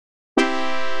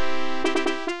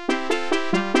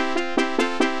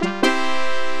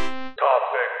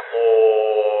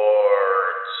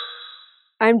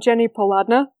I'm Jenny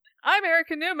Poladna. I'm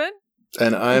Erica Newman.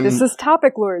 And This is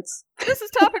Topic Lords. This is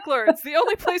Topic Lords, the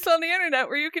only place on the internet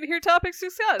where you can hear topics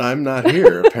discussed. I'm not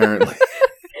here, apparently.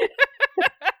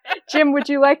 Jim, would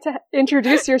you like to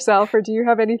introduce yourself, or do you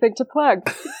have anything to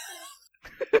plug?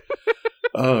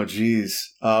 Oh,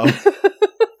 geez. I'm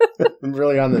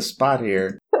really on the spot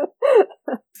here.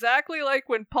 Exactly like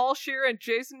when Paul Scheer and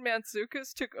Jason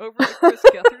Mantzoukas took over the Chris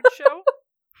Gethard show.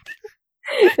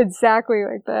 Exactly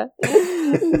like that.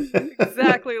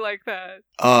 Exactly like that.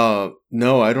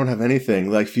 No, I don't have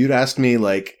anything. Like, if you'd asked me,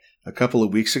 like, a couple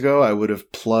of weeks ago, I would have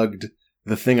plugged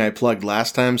the thing I plugged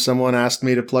last time someone asked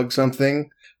me to plug something,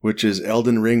 which is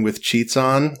Elden Ring with cheats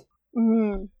on.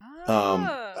 Mm.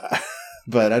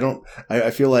 But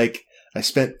I feel like I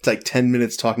spent like 10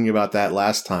 minutes talking about that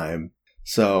last time,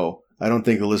 so I don't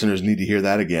think the listeners need to hear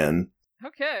that again.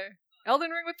 Okay.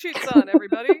 Elden Ring with cheats on,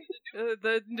 everybody.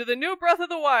 The new Breath of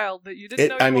the Wild that you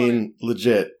didn't know you wanted.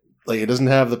 Legit. Like, it doesn't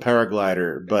have the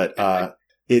paraglider, but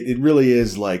it really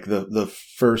is like the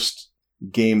first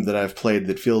game that I've played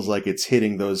that feels like it's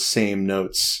hitting those same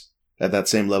notes at that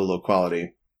same level of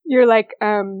quality. You're like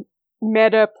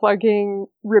meta plugging,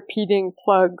 repeating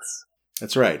plugs.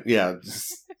 That's right, yeah.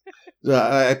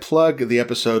 I plug the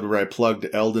episode where I plugged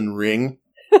Elden Ring.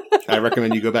 I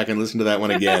recommend you go back and listen to that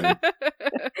one again.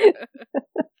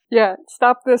 Yeah,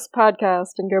 stop this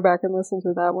podcast and go back and listen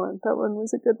to that one. That one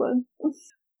was a good one.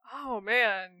 Oh,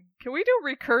 man. Can we do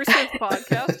recursive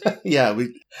podcasting? Yeah,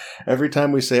 every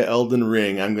time we say Elden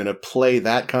Ring, I'm going to play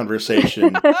that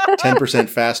conversation 10%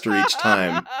 faster each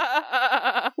time.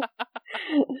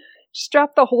 Just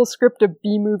drop the whole script of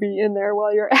B-movie in there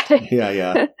while you're at it.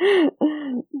 Yeah.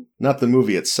 Not the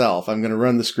movie itself. I'm going to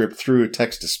run the script through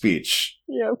text-to-speech.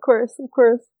 Yeah, of course.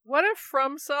 What if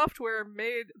From Software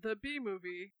made the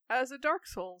B-movie as a Dark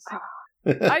Souls?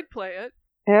 I'd play it.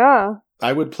 Yeah.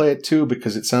 I would play it too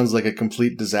because it sounds like a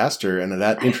complete disaster and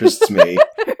that interests me.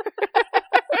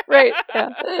 Right, yeah.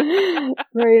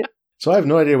 Right. So I have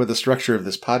no idea what the structure of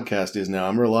this podcast is now.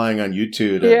 I'm relying on you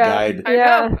two to guide.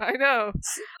 I know.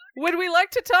 Would we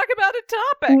like to talk about a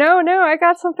topic? No, I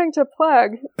got something to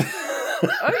plug.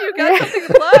 Oh, you got something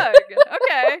to plug.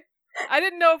 Okay. I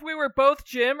didn't know if we were both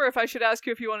Jim or if I should ask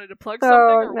you if you wanted to plug something.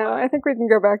 Oh, no, I think we can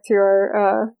go back to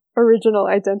our original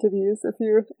identities if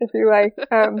you like.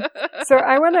 So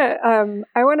I want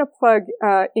to plug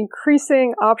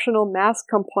increasing optional mask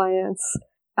compliance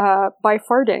by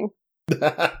farting.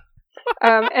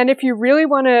 And if you really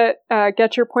want to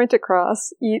get your point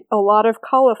across, eat a lot of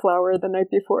cauliflower the night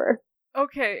before.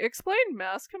 Okay, explain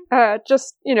mask.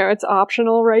 Just, it's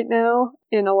optional right now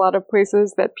in a lot of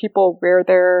places that people wear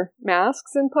their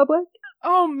masks in public.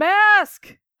 Oh,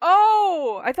 mask!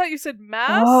 Oh, I thought you said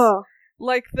mass? Oh.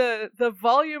 Like the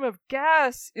volume of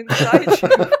gas inside you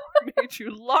made you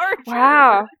larger.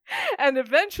 Wow. And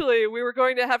eventually we were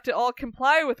going to have to all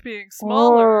comply with being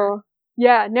smaller. Oh.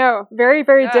 Yeah, no, very,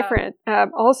 very different.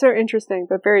 Also interesting,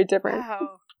 but very different.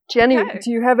 Wow. Jenny, Okay.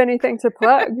 do you have anything to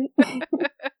plug?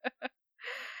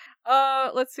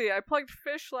 Let's see. I plugged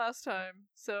fish last time,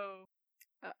 so,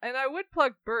 and I would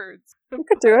plug birds. You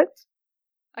could do it.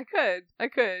 I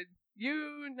could.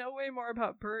 You know way more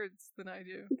about birds than I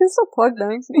do. You can still plug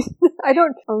them. I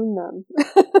don't own them.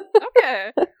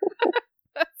 Okay.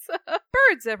 That's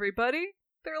birds, everybody.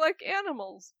 They're like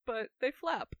animals, but they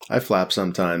flap. I flap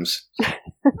sometimes.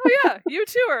 Oh yeah, you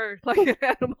too are like an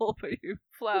animal, but you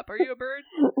flap. Are you a bird?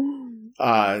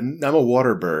 I'm a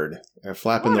water bird. I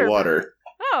flap in the water.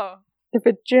 Oh. If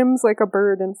it jims like a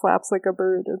bird and flaps like a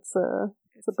bird, it's a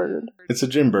bird. It's a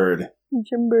gym bird.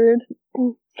 Gym bird.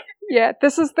 Yeah,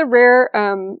 this is the rare,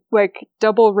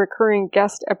 double recurring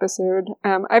guest episode.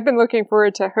 I've been looking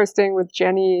forward to hosting with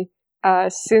Jenny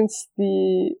since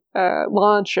the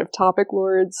launch of Topic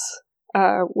Lords,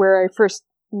 where I first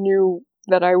knew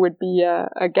that I would be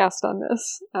a guest on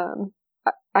this.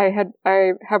 I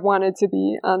have wanted to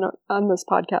be on this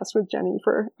podcast with Jenny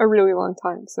for a really long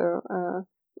time, so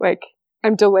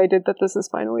I'm delighted that this is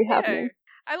finally happening.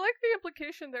 I like the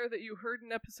implication there that you heard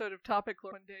an episode of Topic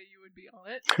Lord one day you would be on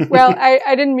it. Well,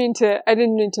 I didn't mean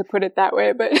to put it that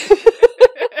way, but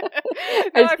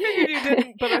no, I figured you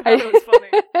didn't, but I thought it was funny.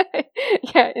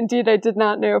 Yeah, indeed, I did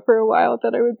not know for a while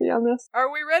that I would be on this.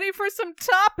 Are we ready for some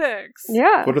topics?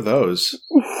 Yeah. What are those?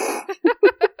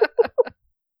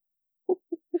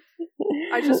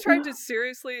 I just tried to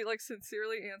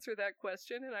sincerely answer that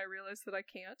question, and I realized that I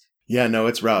can't. Yeah, no,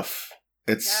 it's rough.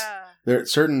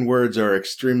 Certain words are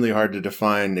extremely hard to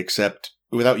define except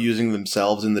without using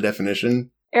themselves in the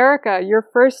definition. Erica, your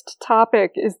first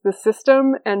topic is the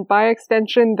system and by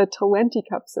extension the Talenti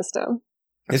Cup system.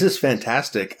 This is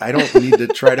fantastic. I don't need to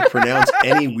try to pronounce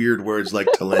any weird words like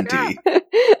Talenti.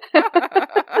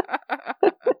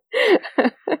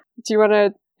 Do you want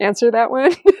to answer that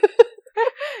one?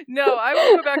 No, I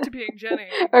will go back to being Jenny.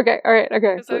 Okay, all right,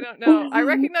 okay. Because I don't know. I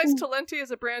recognize Talenti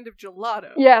as a brand of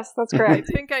gelato. Yes, that's I correct.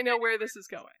 think I know where this is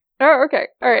going. Oh, okay,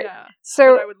 all right. Yeah,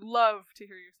 So but I would love to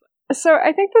hear you say. So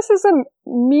I think this is a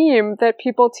meme that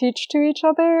people teach to each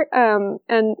other.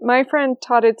 And my friend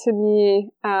taught it to me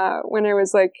when I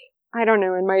was like, I don't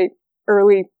know, in my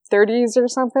early 30s or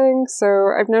something.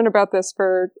 So I've known about this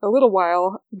for a little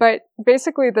while. But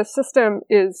basically the system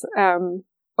is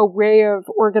a way of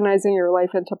organizing your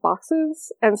life into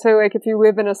boxes. And so like if you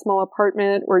live in a small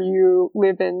apartment or you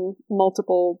live in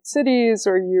multiple cities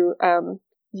or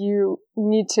you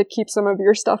need to keep some of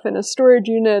your stuff in a storage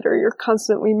unit or you're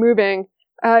constantly moving,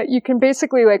 you can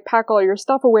basically like pack all your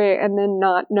stuff away and then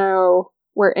not know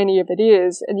where any of it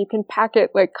is. And you can pack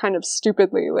it like kind of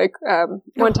stupidly. Like,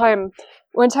 one time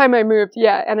I moved,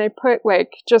 and I put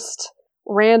like just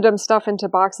random stuff into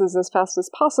boxes as fast as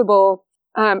possible,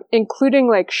 including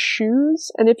like shoes.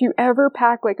 And if you ever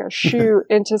pack like a shoe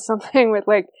into something with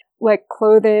like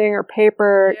clothing or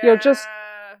paper, you'll just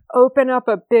open up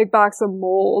a big box of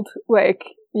mold, like,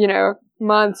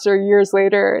 months or years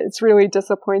later. It's really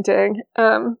disappointing.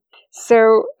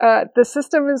 So the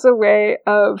system is a way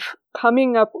of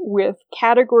coming up with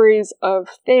categories of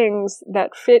things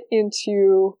that fit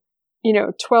into,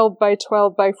 12 by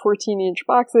 12 by 14 inch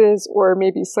boxes, or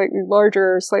maybe slightly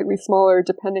larger or slightly smaller,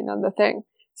 depending on the thing.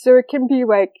 So it can be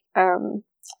like,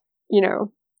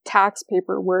 tax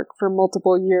paperwork for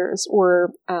multiple years,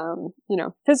 or,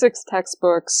 physics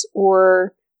textbooks,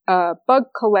 or bug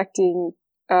collecting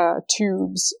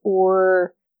tubes,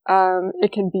 or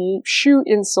it can be shoe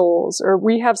insoles, or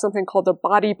we have something called a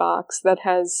body box that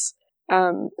has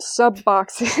sub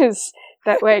boxes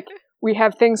that like we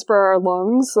have things for our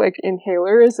lungs, like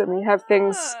inhalers, and we have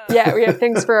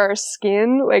things for our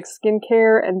skin, like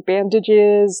skincare and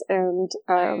bandages, and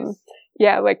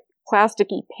like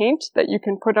plasticky paint that you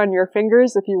can put on your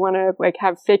fingers if you want to like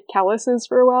have fake calluses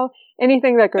for a while.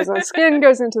 Anything that goes on skin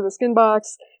goes into the skin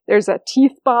box. There's a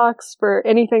teeth box for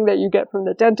anything that you get from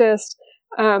the dentist.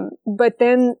 But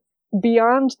then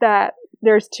beyond that,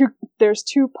 there's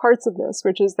two parts of this,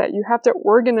 which is that you have to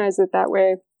organize it that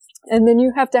way. And then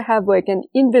you have to have like an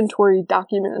inventory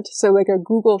document. So like a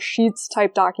Google Sheets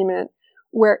type document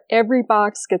where every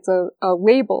box gets a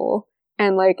label,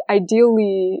 and like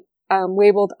ideally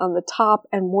labeled on the top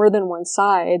and more than one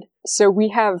side. So we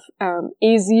have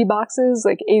AZ boxes,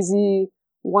 like AZ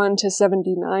 1 to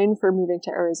 79 for moving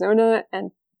to Arizona,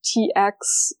 and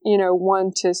TX,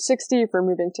 1 to 60 for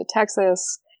moving to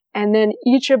Texas. And then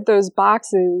each of those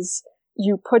boxes,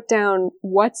 you put down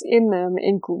what's in them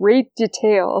in great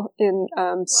detail in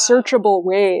searchable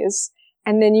ways.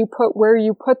 And then you put where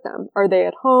you put them. Are they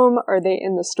at home? Are they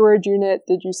in the storage unit?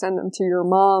 Did you send them to your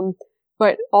mom?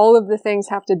 But all of the things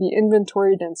have to be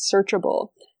inventoried and searchable,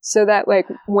 so that like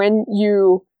when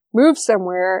you move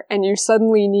somewhere and you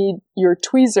suddenly need your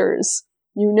tweezers,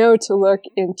 you know to look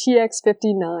in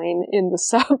TX59 in the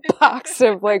sub box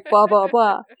of like blah, blah,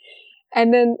 blah.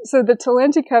 And then, so the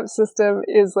Talenti cup system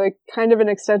is like kind of an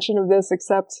extension of this,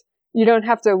 except you don't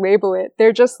have to label it.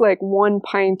 They're just like 1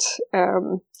 pint,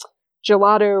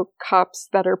 gelato cups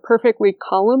that are perfectly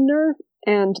columnar,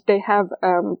 and they have,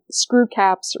 screw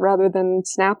caps rather than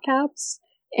snap caps,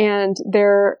 and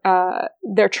they're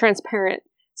transparent.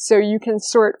 So you can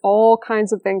sort all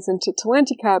kinds of things into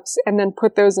Talenti cups and then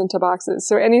put those into boxes.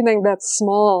 So anything that's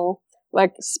small,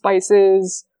 like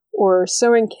spices or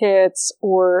sewing kits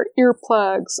or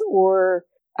earplugs or,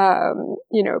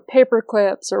 paper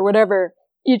clips or whatever,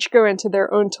 each go into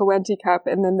their own Talenti cup,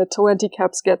 and then the Talenti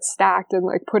cups get stacked and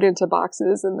like put into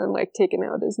boxes and then like taken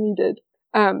out as needed.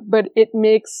 But it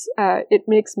makes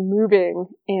moving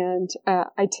and,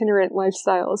 itinerant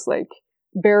lifestyles like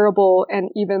bearable and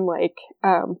even like,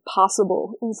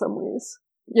 possible in some ways.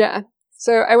 Yeah.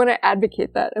 So I want to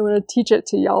advocate that. I want to teach it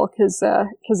to y'all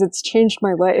because it's changed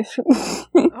my life.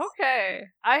 Okay.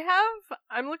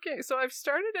 I'm looking, so I've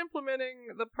started implementing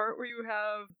the part where you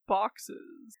have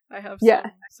boxes. I have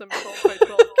some 12 by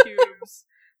 12 cubes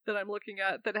that I'm looking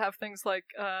at that have things like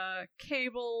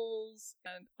cables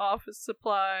and office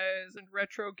supplies and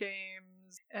retro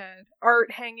games and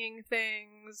art hanging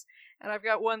things. And I've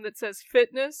got one that says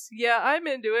fitness. Yeah, I'm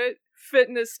into it.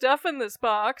 Fitness stuff in this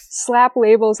box. Slap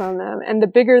labels on them, and the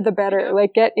bigger the better. Yeah.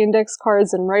 Like get index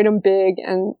cards and write them big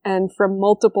and from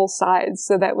multiple sides,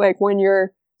 so that like when you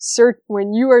are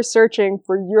searching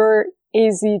for your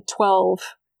AZ12,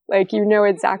 like you know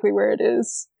exactly where it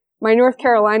is. my North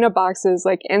Carolina boxes,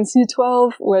 like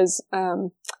NC-12 was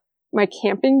my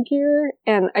camping gear,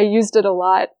 and I used it a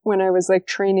lot when I was like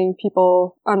training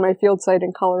people on my field site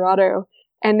in Colorado,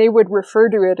 and they would refer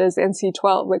to it as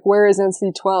NC-12, like, where is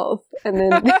NC-12? And then,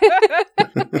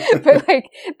 but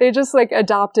like, they just like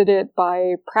adopted it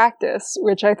by practice,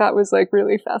 which I thought was like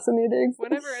really fascinating.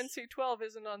 Whenever NC-12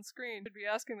 isn't on screen, they'd be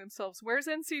asking themselves, where's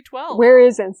NC-12? Where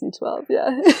is NC-12?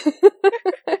 Yeah.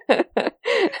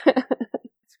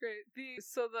 Great.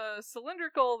 So the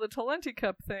cylindrical, the Talenti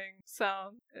cup thing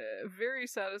sound very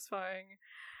satisfying.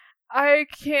 I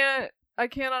can't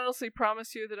honestly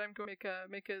promise you that I'm going to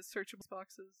make a search of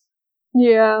boxes.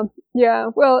 Yeah.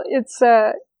 Well, it's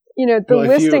the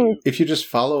listing. If you just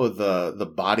follow the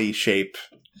body shape,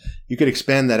 you could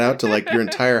expand that out to like your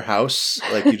entire house.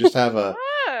 Like you just have a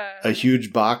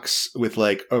huge box with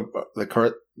like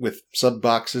with sub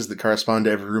boxes that correspond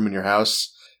to every room in your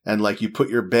house. And like you put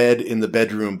your bed in the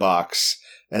bedroom box,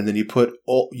 and then you put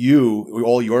all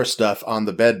your stuff on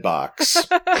the bed box.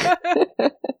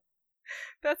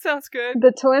 That sounds good.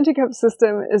 The Talenti cup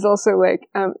system is also like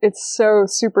it's so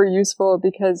super useful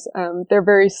because they're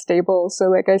very stable. So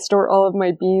like I store all of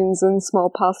my beans and small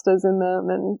pastas in them,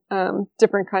 and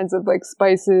different kinds of like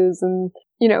spices and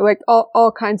like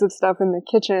all kinds of stuff in the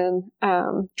kitchen,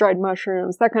 dried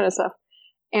mushrooms, that kind of stuff.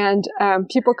 And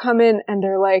people come in and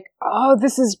they're like, "Oh,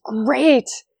 this is great!"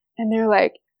 And they're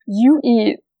like, "You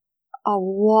eat a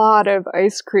lot of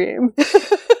ice cream."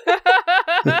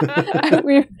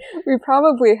 we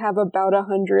probably have about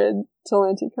 100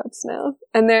 Talenti cups now,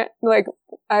 and they're like,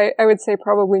 I would say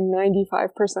probably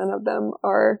 95% of them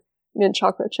are mint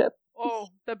chocolate chip. Oh,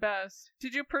 the best!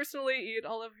 Did you personally eat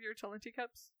all of your Talenti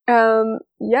cups?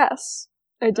 Yes,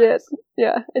 I did.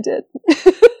 Yeah, I did.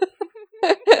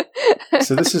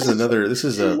 So this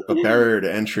is a barrier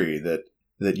to entry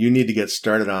that you need to get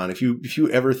started on. If you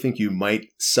ever think you might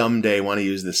someday want to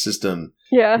use this system,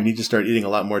 you need to start eating a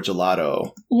lot more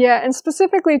gelato. Yeah, and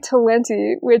specifically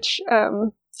Talenti, which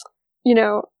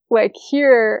like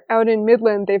here out in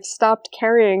Midland, they've stopped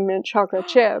carrying mint chocolate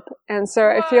chip, and so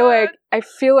I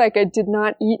feel like I did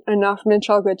not eat enough mint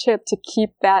chocolate chip to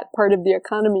keep that part of the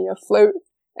economy afloat.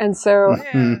 And so,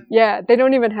 they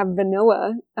don't even have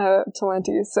vanilla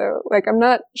Talenti. So, like, I'm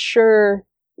not sure,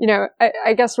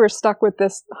 I guess we're stuck with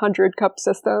this 100 cup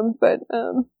system, but,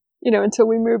 until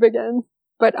we move again.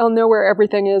 But I'll know where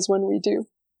everything is when we do.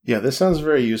 Yeah, this sounds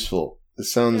very useful.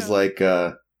 This sounds like,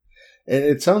 and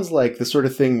it sounds like the sort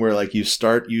of thing where, like, you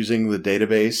start using the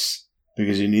database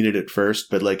because you needed it first,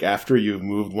 but, like, after you've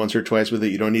moved once or twice with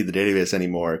it, you don't need the database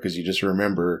anymore because you just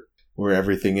remember where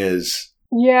everything is.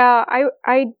 Yeah,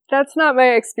 I that's not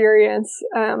my experience.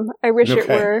 I wish it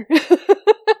were.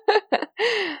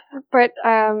 But,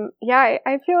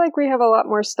 I feel like we have a lot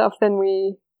more stuff than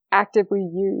we actively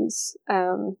use.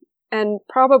 And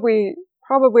probably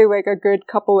like a good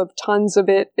couple of tons of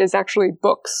it is actually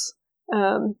books.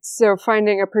 So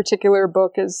finding a particular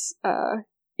book is,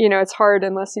 it's hard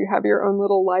unless you have your own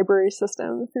little library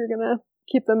system if you're gonna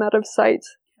keep them out of sight.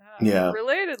 Yeah.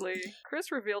 Relatedly,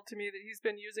 Chris revealed to me that he's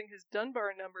been using his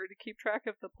Dunbar number to keep track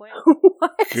of the plant.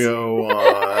 What? Go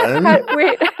on.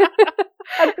 Wait.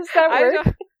 How does that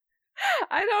work?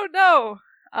 I don't know.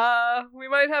 We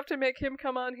might have to make him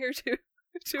come on here to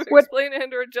explain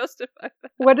and or justify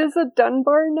that. What is a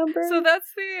Dunbar number? So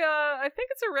that's the I think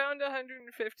it's around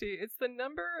 150. It's the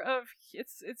number of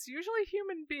it's usually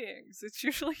human beings. It's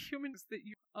usually humans that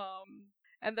you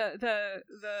and the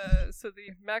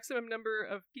maximum number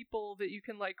of people that you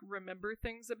can like remember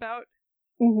things about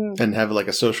and have like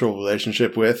a social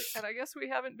relationship with. And I guess we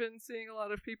haven't been seeing a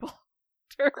lot of people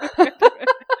during the pandemic.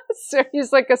 So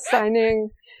he's like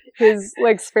assigning his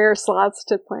like spare slots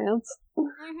to plants.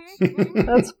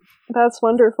 That's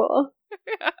wonderful.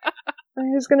 Yeah.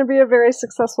 He's going to be a very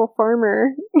successful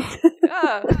farmer.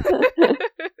 Yeah.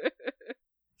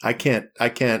 I can't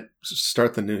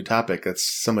start the new topic.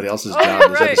 That's somebody else's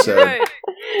job this episode. Right.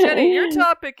 Jenny, your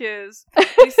topic is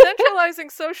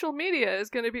decentralizing social media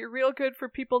is going to be real good for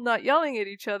people not yelling at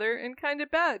each other and kind of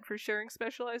bad for sharing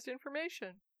specialized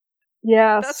information.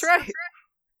 Yes. That's right.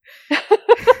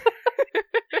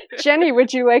 Jenny,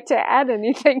 would you like to add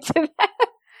anything to that?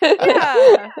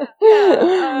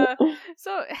 Yeah.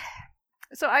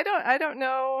 So I don't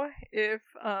know if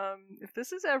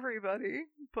this is everybody,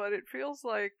 but it feels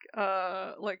like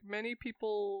many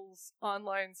people's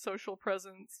online social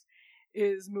presence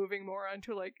is moving more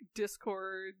onto like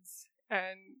Discords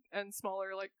and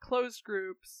smaller like closed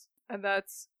groups, and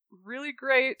that's really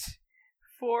great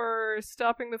for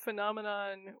stopping the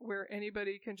phenomenon where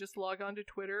anybody can just log on to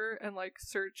Twitter and like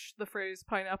search the phrase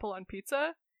pineapple on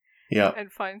pizza. Yeah.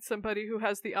 And find somebody who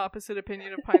has the opposite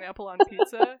opinion of pineapple on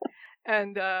pizza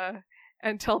and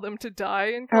tell them to die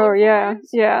in colorful ways.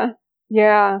 Yeah.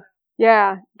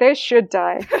 They should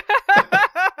die.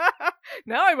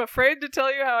 Now I'm afraid to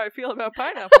tell you how I feel about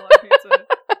pineapple on pizza.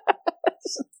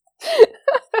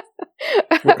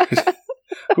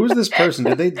 Who's this person?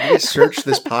 Did they search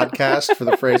this podcast for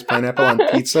the phrase pineapple on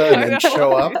pizza and then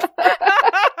show up?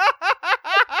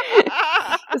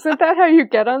 Isn't that how you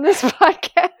get on this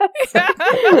podcast? That's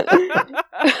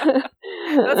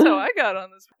how I got on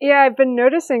this. Yeah, I've been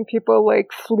noticing people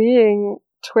like fleeing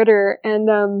Twitter,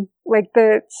 and like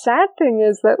the sad thing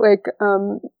is that like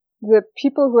the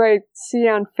people who I see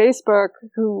on Facebook,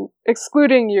 who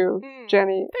excluding you,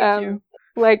 Jenny, thank you.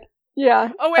 like yeah.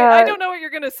 Oh wait, I don't know what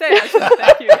you're gonna say. I should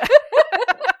thank you.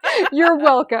 You're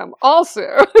welcome. Also.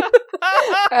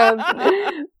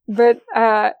 But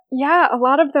yeah, a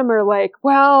lot of them are like,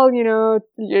 well, you know,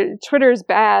 Twitter's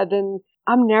bad and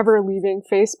I'm never leaving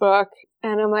Facebook.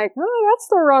 And I'm like, oh, that's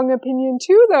the wrong opinion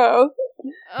too, though.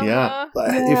 Yeah.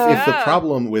 If the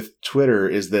problem with Twitter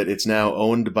is that it's now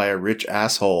owned by a rich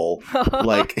asshole,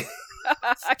 like...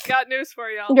 I got news for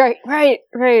y'all. Right.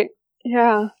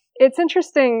 Yeah. It's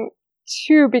interesting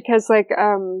too, because like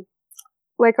a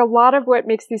lot of what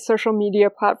makes these social media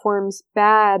platforms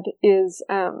bad is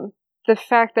the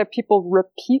fact that people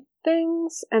repeat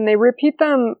things, and they repeat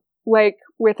them like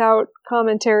without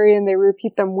commentary, and they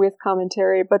repeat them with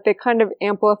commentary, but they kind of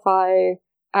amplify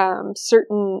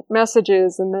certain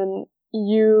messages, and then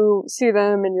you see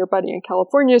them, and your buddy in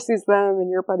California sees them, and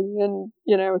your buddy in,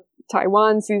 you know,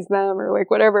 Taiwan sees them, or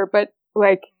like whatever, but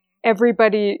like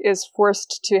everybody is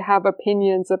forced to have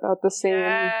opinions about the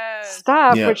same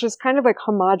stuff, which is kind of like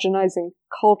homogenizing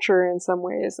culture in some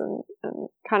ways, and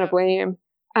kind of lame.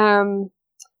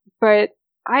 But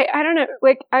I don't know,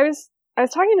 like I was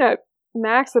talking to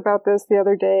Max about this the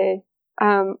other day.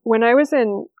 When I was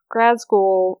in grad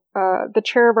school, the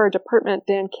chair of our department,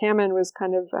 Dan Kamen, was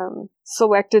kind of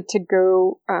selected to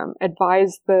go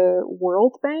advise the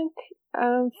World Bank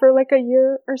for like a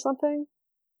year or something.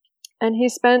 And he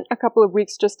spent a couple of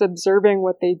weeks just observing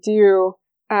what they do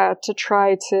to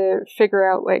try to figure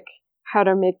out like how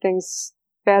to make things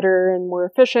better and more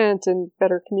efficient and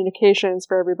better communications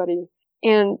for everybody.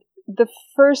 And the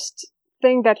first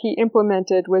thing that he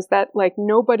implemented was that like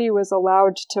nobody was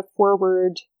allowed to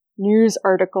forward news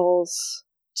articles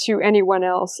to anyone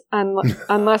else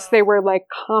unless they were like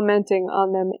commenting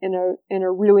on them in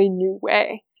a really new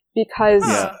way, because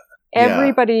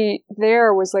everybody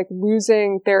there was like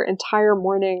losing their entire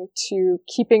morning to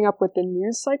keeping up with the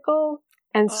news cycle.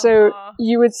 And so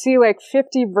you would see like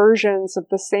 50 versions of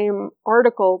the same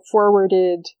article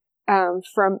forwarded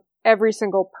from every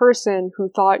single person who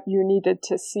thought you needed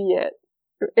to see it.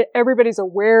 Everybody's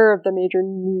aware of the major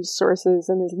news sources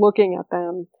and is looking at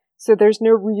them. So there's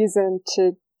no reason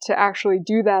to actually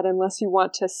do that unless you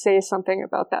want to say something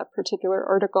about that particular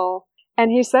article. And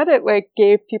he said it like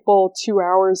gave people 2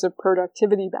 hours of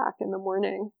productivity back in the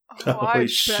morning. Holy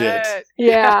shit.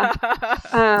 Yeah.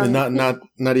 And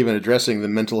not even addressing the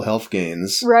mental health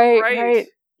gains. Right.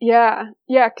 Yeah,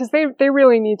 because they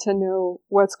really need to know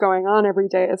what's going on every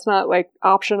day. It's not like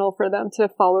optional for them to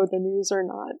follow the news or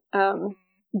not.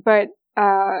 But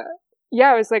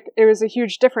it was a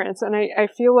huge difference, and I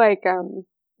feel like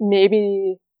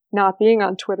maybe not being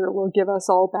on Twitter will give us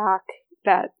all back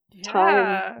that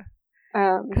time.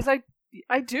 Because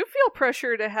I do feel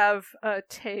pressure to have a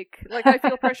take. Like, I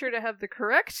feel pressure to have the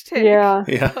correct take. Yeah.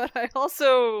 But I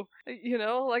also, you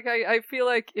know, like, I feel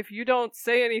like if you don't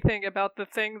say anything about the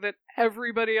thing that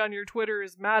everybody on your Twitter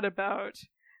is mad about,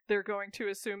 they're going to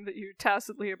assume that you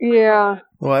tacitly approve of it.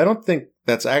 Well, I don't think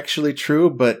that's actually true,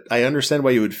 but I understand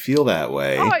why you would feel that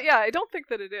way. Oh, yeah, I don't think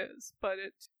that it is, but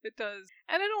it does.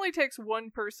 And it only takes one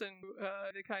person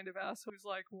to kind of ask who's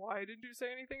like, why didn't you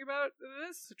say anything about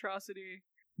this atrocity?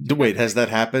 Wait, has that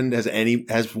happened?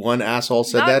 Has one asshole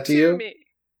said that to you? Me.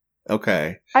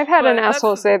 Okay. I've had an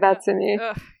asshole say that to me.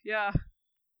 Yeah.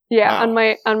 Yeah,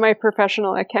 wow. on my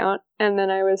professional account, and then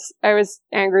I was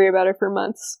angry about it for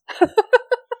months.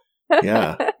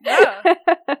 Yeah.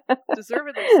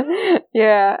 Deservedly so.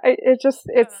 Yeah,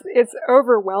 it's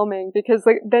overwhelming, because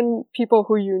like then people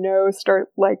who you know start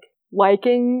like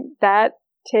liking that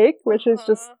take, which is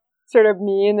just sort of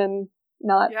mean and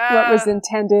not what was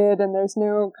intended, and there's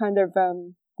no kind of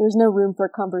there's no room for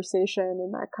conversation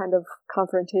in that kind of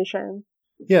confrontation.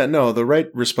 Yeah, no, the right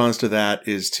response to that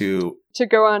is to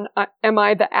go on Am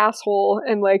I the Asshole,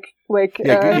 and like you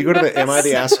go to the Am I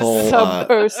the Asshole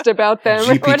sub-post about them,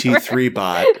 GPT-3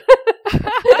 bot.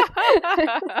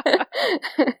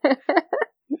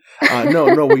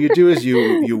 No. What you do is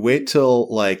you wait till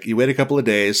you wait a couple of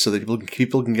days so that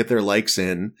people can get their likes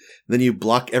in. Then you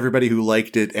block everybody who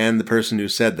liked it and the person who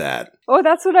said that. Oh,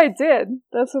 that's what I did.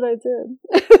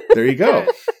 There you go.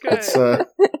 Good.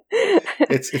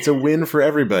 It's a win for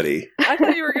everybody. I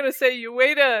thought you were going to say you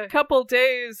wait a couple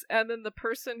days and then the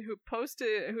person who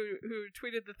posted, who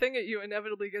tweeted the thing at you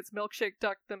inevitably gets milkshake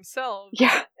ducked themselves.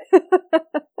 Yeah.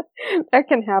 That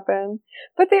can happen.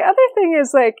 But the other thing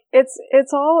is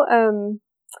it's all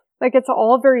it's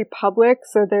all very public,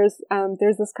 so there's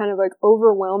this kind of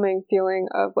overwhelming feeling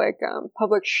of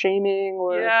public shaming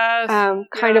or yes.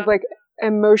 kind of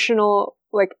emotional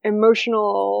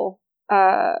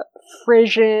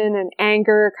frission and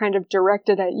anger kind of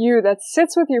directed at you that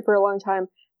sits with you for a long time.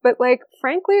 But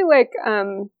frankly,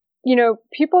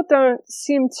 people don't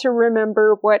seem to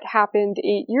remember what happened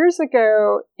 8 years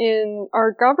ago in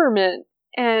our government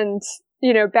and,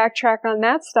 backtrack on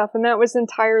that stuff. And that was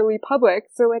entirely public.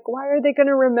 So why are they going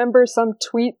to remember some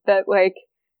tweet that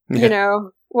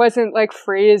wasn't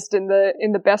phrased in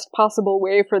the best possible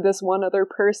way for this one other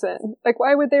person?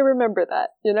 Why would they remember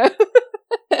that,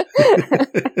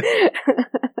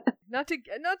 Not to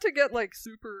get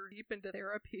super deep into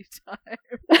therapy time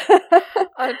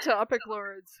on Topic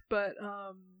Lords, but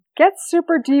get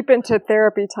super deep into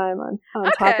therapy time on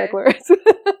okay. Topic Lords.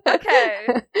 Okay.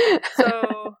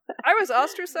 So I was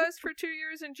ostracized for 2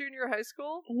 years in junior high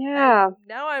school. Yeah. And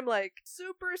now I'm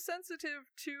super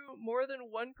sensitive to more than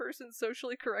one person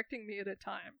socially correcting me at a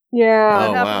time. Yeah.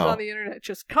 That happens on the internet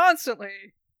just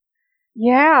constantly.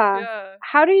 Yeah.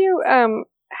 How do you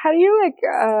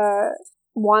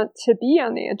want to be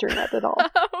on the internet at all?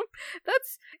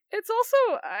 It's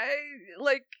also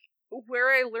where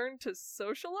I learned to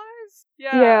socialize.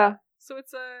 Yeah. So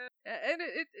it's and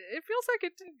it feels like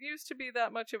it didn't used to be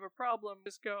that much of a problem.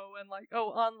 Just go and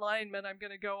online meant I'm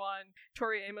going to go on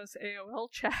Tori Amos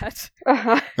AOL chat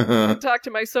and talk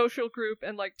to my social group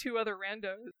and 2 other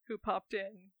randos who popped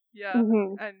in. Yeah,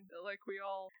 mm-hmm. And we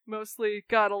all mostly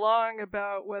got along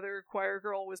about whether Choir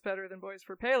Girl was better than Boys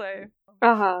for Pele.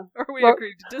 Or we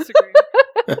agreed to disagree.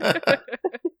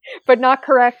 But not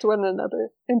correct one another,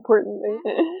 importantly.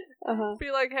 Be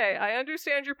hey, I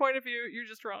understand your point of view, you're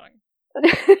just wrong.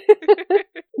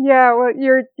 Yeah, well,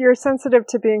 you're sensitive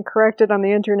to being corrected on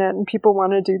the internet, and people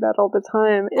want to do that all the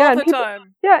time. All the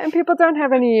time. Yeah, and people don't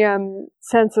have any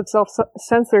sense of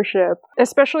self-censorship,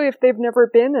 especially if they've never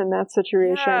been in that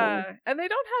situation. Yeah, and they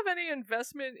don't have any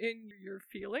investment in your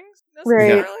feelings,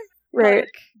 necessarily. Right.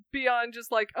 Beyond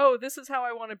just oh, this is how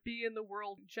I want to be in the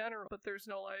world in general, but there's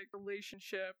no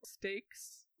relationship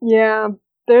stakes. Yeah,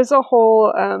 there's a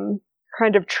whole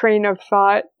kind of train of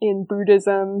thought in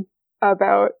Buddhism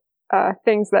about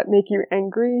things that make you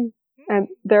angry, and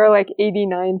there are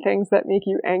 89 things that make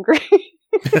you angry.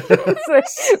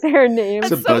 It's their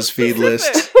names. It's a BuzzFeed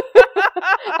list.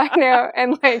 I know,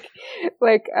 and I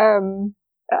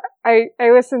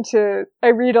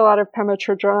read a lot of Pema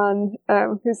Chodron,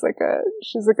 who's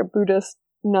she's a Buddhist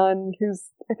nun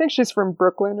I think she's from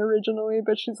Brooklyn originally,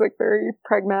 but she's very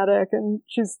pragmatic, and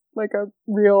she's a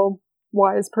real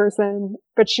wise person.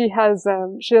 But she has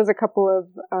a couple of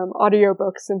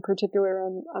audiobooks in particular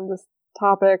on this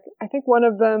topic. I think one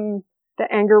of them, the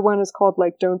anger one, is called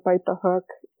Don't Bite the Hook.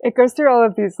 It goes through all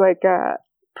of these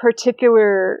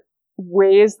particular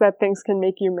ways that things can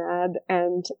make you mad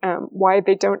and why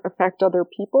they don't affect other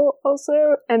people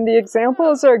also. And the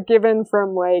examples are given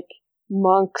from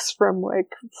monks from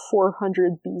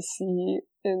 400 BC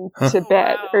in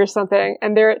Tibet or something,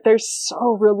 and they're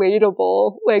so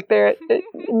relatable.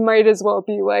 It might as well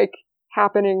be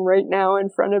happening right now in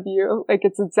front of you.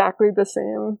 It's exactly the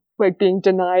same, being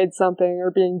denied something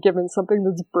or being given something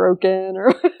that's broken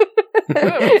or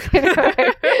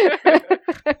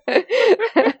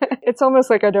It's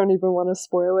almost I don't even want to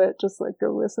spoil it. Just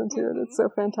go listen to it. It's so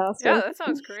fantastic. Yeah, that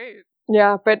sounds great.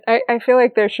 Yeah, but I feel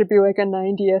there should be a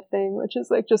 90th thing, which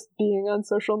is just being on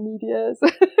social media.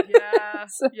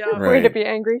 Way to be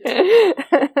angry.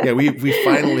 Yeah, we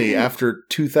finally, after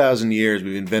 2,000 years,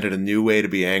 we've invented a new way to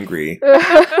be angry.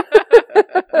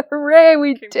 Hooray,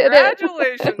 we did it.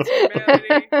 Congratulations,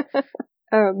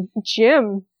 humanity.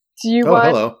 Jim, do you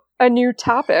want a new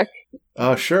topic?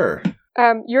 Oh, sure.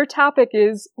 Your topic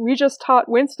is, we just taught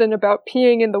Winston about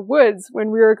peeing in the woods when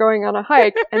we were going on a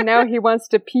hike, and now he wants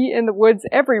to pee in the woods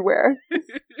everywhere.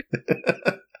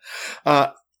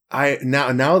 Now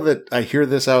that I hear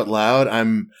this out loud,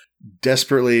 I'm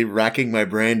desperately racking my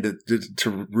brain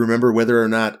to remember whether or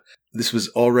not this was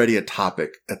already a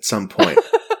topic at some point.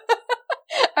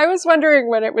 I was wondering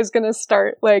when it was going to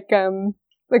start,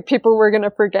 people were going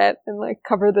to forget and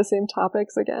cover the same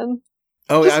topics again.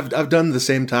 Oh, I've done the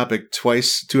same topic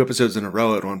twice, 2 episodes in a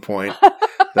row at one point.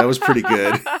 That was pretty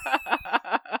good.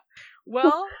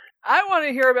 Well, I want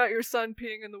to hear about your son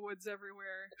peeing in the woods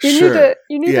everywhere.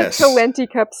 You need a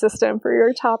Talenti cup system for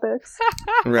your topics.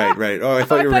 Right. Oh, I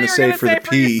thought you were going to say for the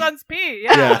pee. Your son's pee.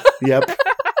 Yeah. Yep.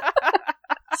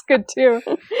 It's good too.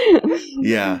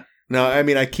 Yeah. No, I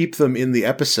mean, I keep them in the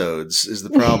episodes is the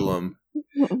problem,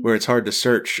 where it's hard to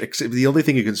search. The only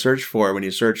thing you can search for when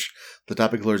you search the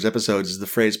Topic Lords episodes is the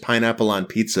phrase pineapple on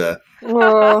pizza.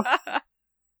 Oh,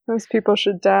 those people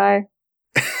should die.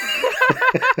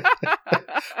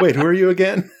 Wait, who are you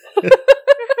again?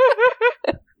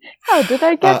 How did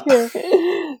I get here?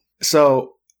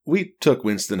 So we took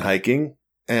Winston hiking,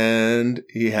 and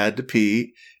he had to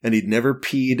pee, and he'd never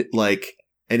peed like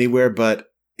anywhere but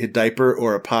a diaper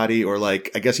or a potty, or like,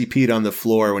 I guess he peed on the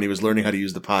floor when he was learning how to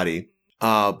use the potty.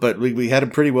 But we had him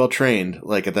pretty well trained,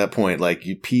 like at that point, like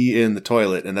you pee in the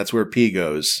toilet and that's where pee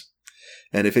goes.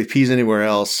 And if it pees anywhere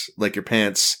else, like your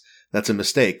pants, that's a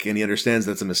mistake. And he understands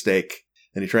that's a mistake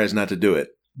and he tries not to do it.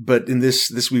 But in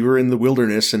this, we were in the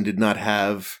wilderness and did not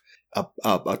have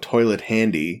a toilet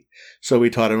handy. So we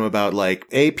taught him about like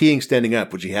A, peeing standing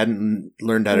up, which he hadn't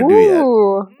learned how to do yet.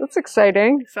 Ooh, that's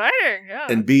exciting. Exciting, yeah.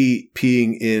 And B,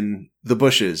 peeing in the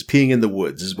bushes, peeing in the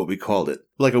woods is what we called it.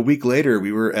 Like a week later,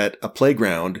 we were at a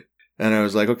playground and I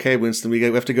was like, okay, Winston, we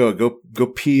have to go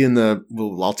pee in the,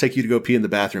 well, I'll take you to go pee in the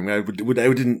bathroom. I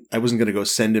wasn't going to go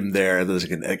send him there. There was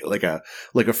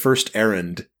like a first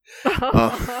errand.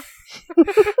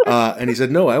 And he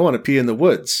said, no, I want to pee in the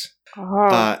woods.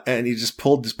 And he just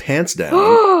pulled his pants down.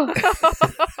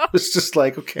 It was just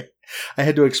like, okay. I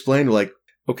had to explain, like,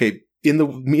 okay, in the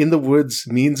woods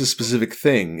means a specific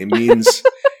thing. It means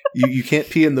you can't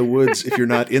pee in the woods if you're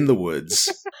not in the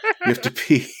woods. You have to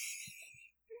pee.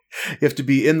 You have to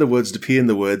be in the woods to pee in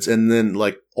the woods. And then,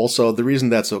 like, also the reason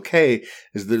that's okay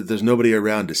is that there's nobody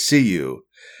around to see you.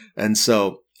 And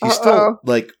so he's still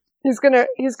like, He's gonna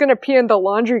pee in the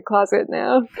laundry closet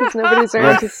now because nobody's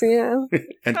around to see him.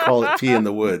 And call it pee in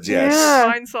the woods. Yes.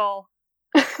 Yeah. Fine, Saul.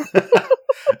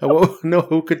 Well, no,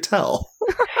 who could tell?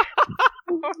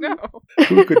 Oh no.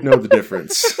 Who could know the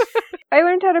difference? I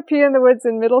learned how to pee in the woods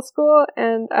in middle school,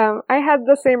 and I had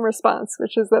the same response,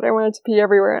 which is that I wanted to pee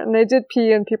everywhere. And I did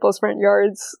pee in people's front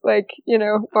yards, like,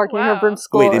 walking home from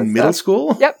school. Wait, in middle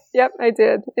school? Yep, I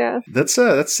did. Yeah. That's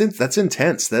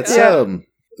intense.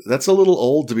 That's a little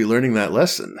old to be learning that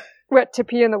lesson. What, to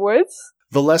pee in the woods?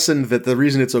 The lesson that the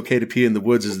reason it's okay to pee in the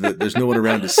woods is that there's no one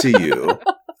around to see you.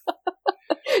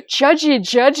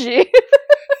 Judgy.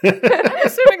 I'm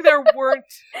assuming there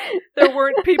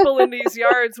weren't people in these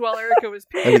yards while Erica was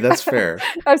peeing. I mean, that's fair.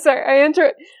 I'm sorry.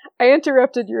 I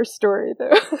interrupted your story,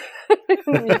 though.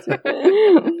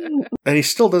 And he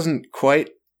still doesn't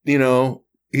quite, he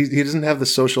doesn't have the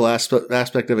social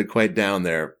aspect of it quite down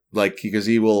there. Like, because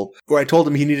I told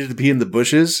him he needed to pee in the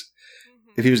bushes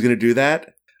if he was going to do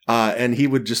that. And he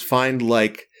would just find,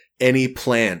 like, any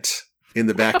plant in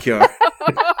the backyard.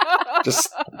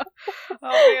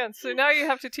 Oh man, so now you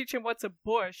have to teach him what's a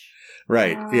bush.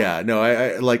 Right, yeah. No,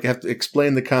 I like have to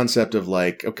explain the concept of,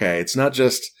 like, okay, it's not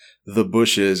just the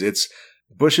bushes, it's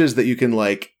bushes that you can,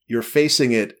 like, you're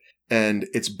facing it and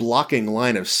it's blocking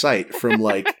line of sight from,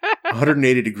 like,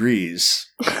 180 degrees.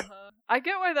 I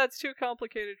get why that's too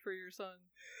complicated for your son.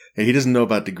 And he doesn't know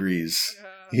about degrees.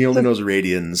 Yeah. He only knows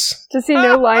radians. Does he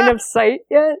know line of sight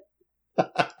yet?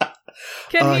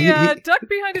 Can he duck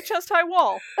behind a chest-high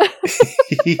wall?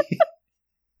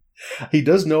 He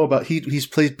does know about he's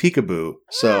played peekaboo,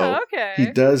 so okay.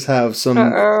 He does have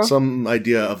some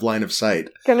idea of line of sight.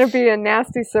 Gonna be a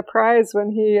nasty surprise when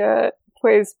he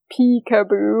plays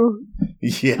peekaboo.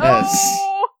 Yes. Oh!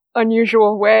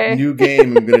 Unusual way. New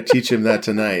game. I'm going to teach him that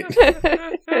tonight.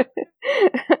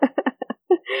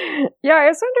 Yeah, I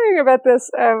was wondering about this.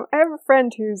 I have a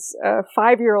friend whose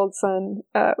 5-year-old son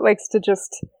likes to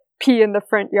just pee in the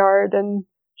front yard, and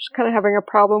she's kind of having a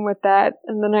problem with that.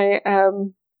 And then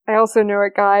I also know a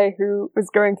guy who was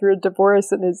going through a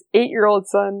divorce, and his 8-year-old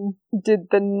son did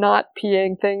the not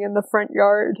peeing thing in the front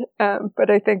yard. But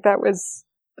I think that was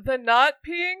the not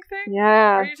peeing thing.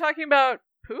 Yeah. Are you talking about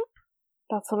poop?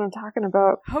 That's what I'm talking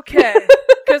about. Okay.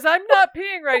 Because I'm not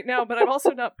peeing right now, but I'm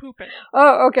also not pooping.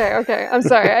 Oh, okay. I'm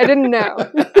sorry. I didn't know.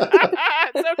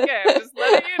 It's okay. I'm just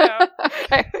letting you know.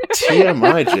 Okay.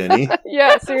 TMI, Jenny.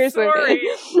 Yeah, seriously. Sorry.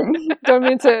 don't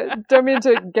mean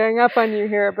to gang up on you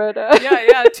here, but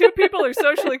yeah. 2 people are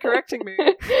socially correcting me.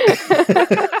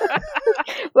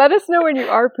 Let us know when you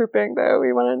are pooping, though.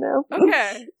 We want to know.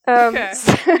 Okay. Okay.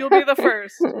 You'll be the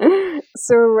first.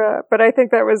 So, but I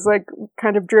think that was like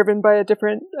kind of driven by a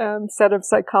different set of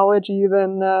psychology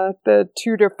than the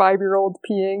 2 to 5-year-old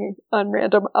peeing on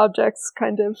random objects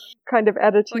kind of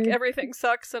attitude. Like everything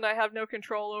sucks and I have no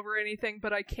control over anything,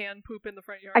 but I can poop in the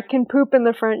front yard. I can poop in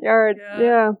the front yard.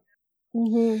 Yeah.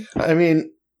 Mm-hmm. I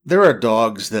mean, there are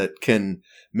dogs that can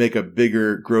make a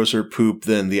bigger, grosser poop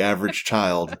than the average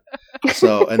child.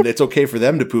 So, and it's okay for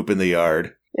them to poop in the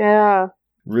yard. Yeah.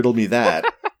 Riddle me that.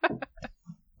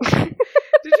 Did you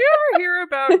ever hear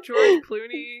about George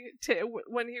Clooney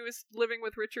when he was living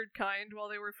with Richard Kind while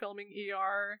they were filming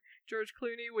ER? George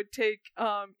Clooney would take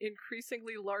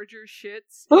increasingly larger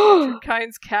shits in Richard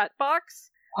Kind's cat box.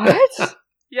 What?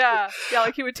 Yeah,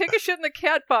 like he would take a shit in the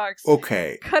cat box.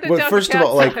 Okay. Cut it well, down first to of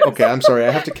all, cat size. okay, I'm sorry,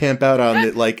 I have to camp out on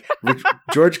it. Like,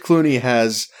 George Clooney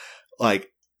has, like,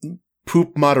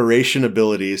 poop moderation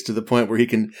abilities to the point where he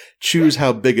can choose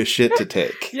how big a shit to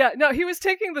take. Yeah, no, he was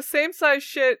taking the same size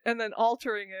shit and then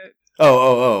altering it.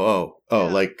 Oh, yeah.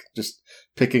 Like, just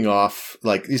picking off,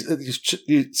 like,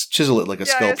 you chisel it like a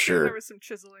sculpture. There was some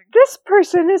chiseling. This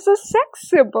person is a sex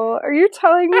symbol. Are you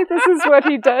telling me this is what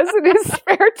he does in his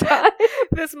spare time?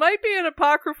 This might be an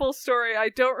apocryphal story. I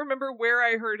don't remember where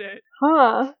I heard it.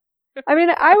 Huh. I mean,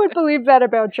 I would believe that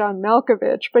about John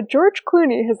Malkovich, but George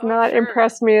Clooney has not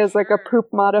impressed me as like a poop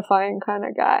modifying kind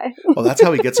of guy. Well, that's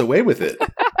how he gets away with it.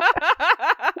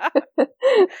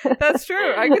 That's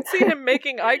true. I could see him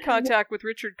making eye contact with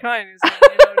Richard Kind. He's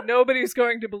like, nobody's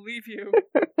going to believe you.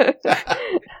 And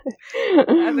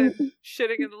then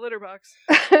shitting in the litter box.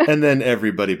 And then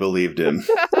everybody believed him.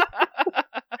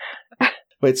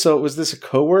 Wait, so was this a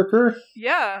coworker?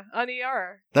 Yeah, on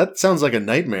ER. That sounds like a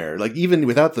nightmare. Like, even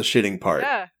without the shitting part.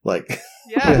 Yeah. Like,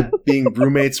 yeah. Being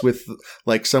roommates with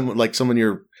someone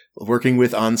you're working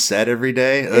with on set every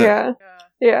day. Ugh.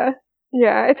 Yeah.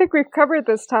 I think we've covered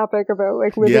this topic about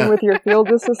like living with your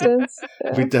field assistants.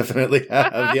 Yeah. We definitely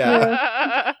have.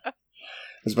 Yeah.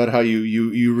 It's about how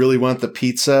you really want the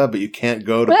pizza, but you can't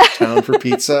go to town for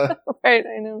pizza. Right,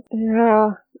 I know.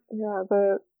 Yeah.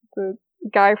 The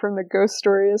guy from the ghost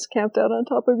story is camped out on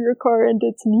top of your car and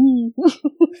it's me.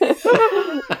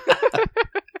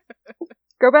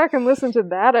 Go back and listen to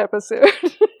that episode.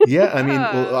 Yeah, I mean,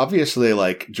 well, obviously,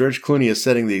 like, George Clooney is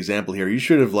setting the example here. You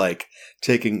should have, like,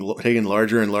 taken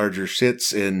larger and larger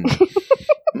shits in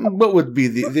what would be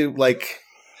the like,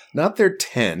 not their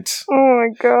tent. Oh my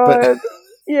god.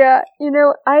 Yeah,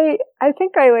 I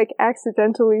think I, like,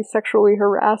 accidentally sexually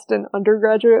harassed an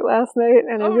undergraduate last night,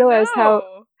 and I realized how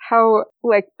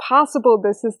like possible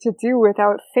this is to do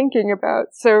without thinking about.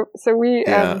 So we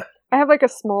I have like a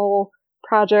small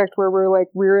project where we're like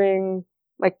rearing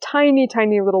like tiny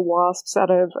little wasps out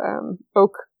of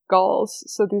oak galls.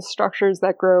 So these structures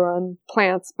that grow on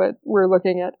plants, but we're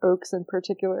looking at oaks in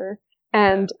particular.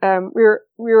 And we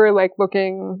were like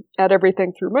looking at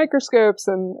everything through microscopes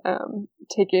and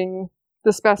taking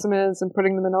the specimens and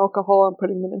putting them in alcohol and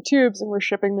putting them in tubes, and we're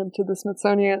shipping them to the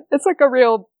Smithsonian. It's like a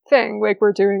real thing, like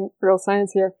we're doing real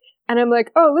science here. And I'm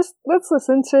like, oh, let's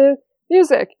listen to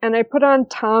music. And I put on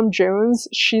Tom Jones,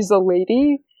 She's a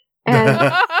Lady.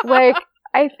 And like,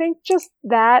 I think just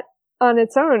that on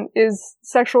its own is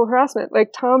sexual harassment.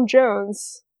 Like, Tom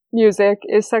Jones music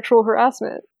is sexual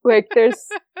harassment. Like, there's,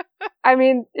 I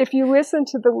mean, if you listen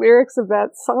to the lyrics of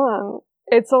that song,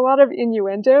 it's a lot of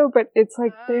innuendo, but it's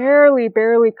like barely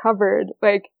covered.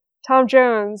 Like, Tom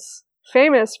Jones,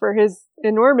 famous for his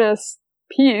enormous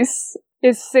piece,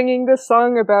 is singing this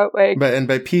song about like... And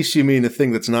by piece, you mean a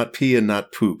thing that's not pee and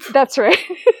not poop. That's right.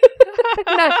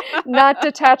 not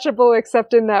detachable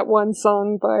except in that one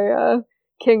song by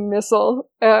King Missile.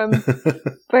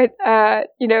 But,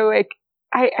 like,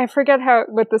 I forget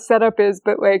what the setup is,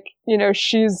 but like,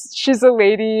 she's a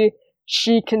lady.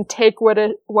 She can take what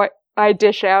I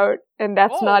dish out, and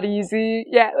that's not easy.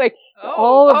 Yeah, like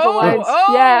all of the lines.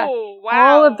 Wow.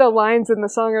 All of the lines in the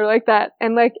song are like that.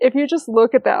 And like, if you just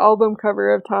look at the album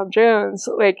cover of Tom Jones,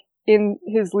 like in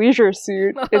his leisure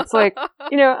suit, it's like,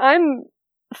 I'm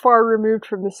far removed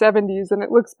from the 70s, and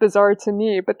it looks bizarre to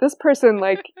me. But this person,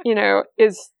 like,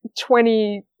 is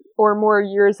 20 or more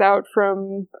years out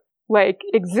from like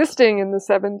existing in the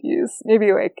 70s.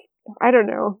 Maybe like, I don't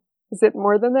know. Is it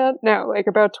more than that? No, like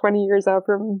about 20 years out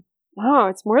from... Oh,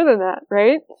 it's more than that,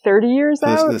 right? 30 years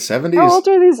out? The 70s? How old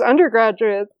are these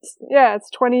undergraduates? Yeah, it's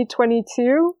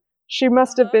 2022. She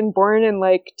must have been born in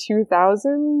like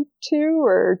 2002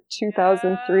 or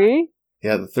 2003.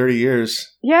 Yeah, the 30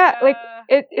 years. Yeah, like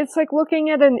it's like looking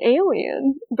at an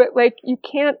alien, but like you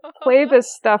can't play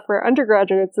this stuff for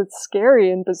undergraduates. It's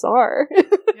scary and bizarre.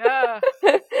 Yeah.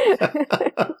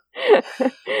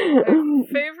 My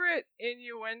favorite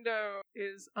innuendo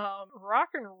is rock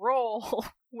and roll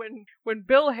when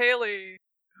Bill Haley,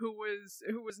 who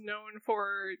was known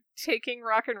for taking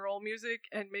rock and roll music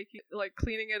and making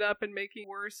cleaning it up and making it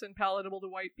worse and palatable to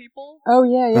white people. Oh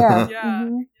yeah. Yeah.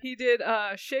 Mm-hmm. He did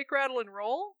Shake, Rattle, and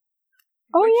Roll.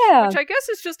 Which I guess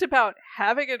is just about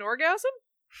having an orgasm.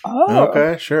 Oh,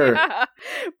 okay, sure. Yeah.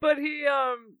 But he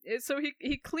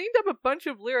cleaned up a bunch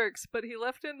of lyrics, but he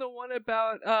left in the one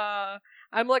about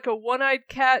I'm like a one-eyed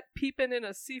cat peeping in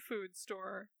a seafood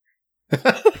store.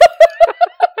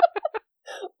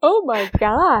 Oh my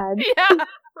god. Yeah,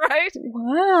 right?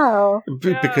 Wow.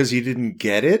 Because he didn't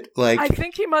get it? I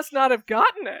think he must not have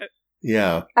gotten it.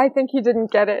 Yeah. I think he didn't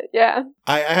get it, yeah.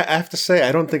 I have to say,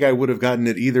 I don't think I would have gotten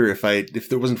it either if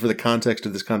there wasn't for the context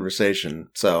of this conversation,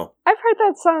 so. I've heard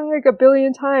that song like a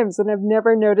billion times, and I've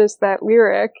never noticed that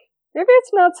lyric. Maybe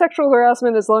it's not sexual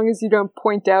harassment as long as you don't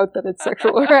point out that it's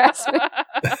sexual harassment.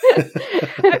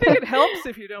 I think it helps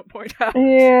if you don't point out.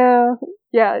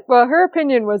 Yeah. Well, her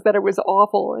opinion was that it was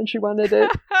awful, and she wanted it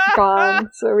gone,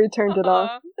 so we turned it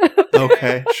off.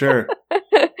 Okay, sure.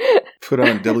 Put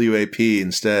on WAP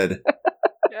instead.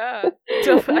 Yeah.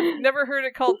 I've never heard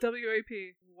it called WAP.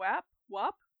 WAP?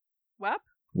 WAP? WAP?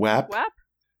 WAP? WAP?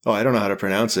 Oh, I don't know how to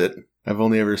pronounce it. I've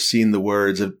only ever seen the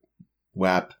words of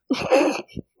WAP.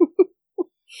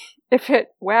 If it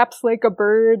whaps like a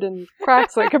bird and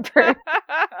quacks like a bird.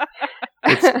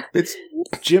 It's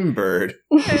Jim Bird.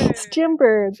 It's Jim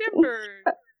Bird. Jim Bird.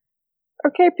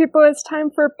 Okay, people, it's time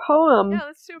for a poem. Yeah,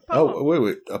 let's do a poem. Oh,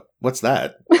 wait. What's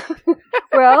that?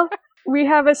 Well, we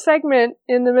have a segment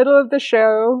in the middle of the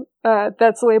show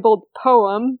that's labeled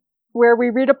Poem, where we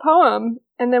read a poem,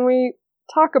 and then we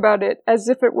talk about it as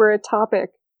if it were a topic.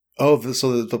 Oh,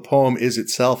 so the poem is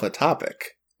itself a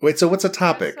topic. Wait, so what's a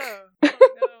topic?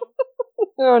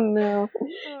 Oh no.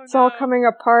 It's all coming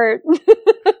apart.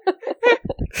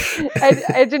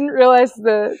 I didn't realize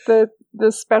the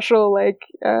special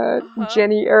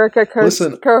Jenny Erica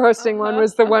co-hosting one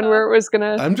was the one where it was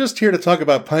gonna. I'm just here to talk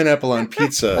about pineapple on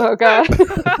pizza. Oh god.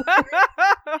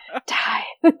 Die.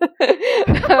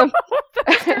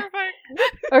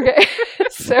 Okay,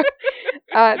 so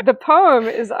the poem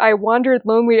is "I Wandered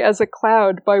Lonely as a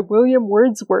Cloud" by William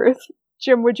Wordsworth.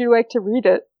 Jim, would you like to read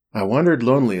it? I wandered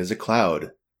lonely as a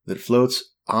cloud that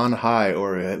floats on high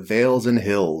o'er vales and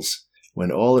hills,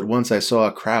 when all at once I saw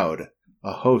a crowd,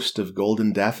 a host of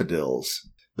golden daffodils,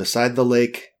 beside the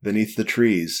lake, beneath the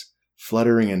trees,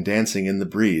 fluttering and dancing in the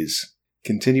breeze.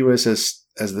 Continuous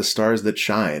as the stars that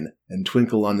shine and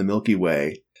twinkle on the Milky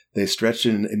Way, they stretched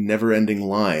in a never-ending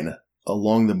line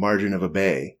along the margin of a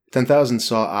bay. 10,000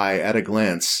 saw I at a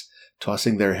glance,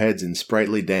 tossing their heads in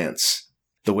sprightly dance.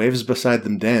 The waves beside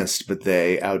them danced, but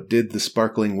they outdid the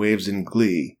sparkling waves in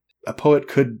glee. A poet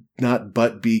could not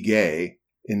but be gay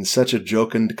in such a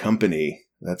jocund company.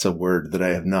 That's a word that I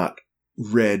have not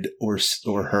read or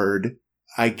heard.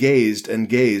 I gazed and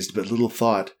gazed, but little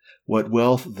thought what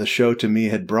wealth the show to me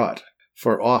had brought.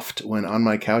 For oft, when on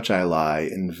my couch I lie,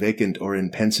 in vacant or in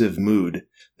pensive mood,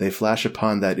 they flash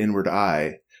upon that inward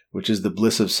eye, which is the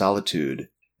bliss of solitude.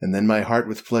 And then my heart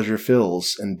with pleasure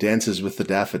fills, and dances with the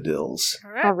daffodils.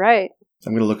 All right.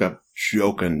 I'm going to look up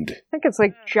jocund. I think it's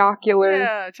like jocular.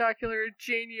 Yeah, jocular,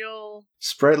 genial.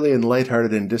 Sprightly and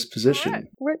lighthearted in disposition. Right.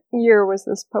 What year was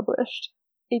this published?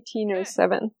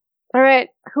 1807. All right.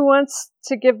 Who wants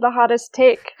to give the hottest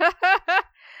take?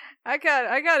 I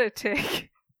got a take.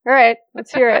 All right,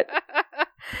 let's hear it.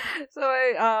 So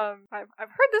I've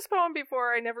heard this poem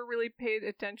before. I never really paid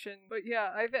attention, but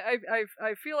yeah,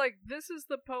 I feel like this is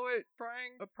the poet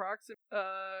trying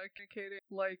communicating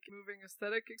like moving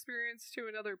aesthetic experience to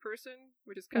another person,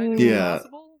 which is kind of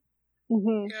impossible.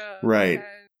 Mm-hmm. Yeah, right.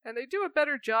 And they do a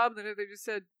better job than if they just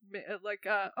said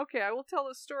okay, I will tell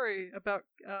a story about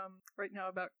right now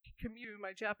about Camus,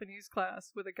 my Japanese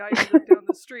class, with a guy who lived down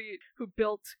the street who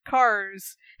built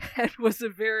cars and was a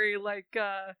very like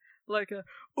a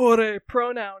ore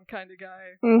pronoun kind of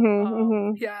guy.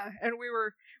 Mm-hmm, Yeah, and we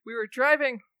were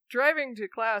driving to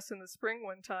class in the spring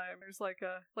one time. There's like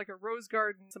a rose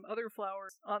garden, some other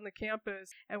flowers on the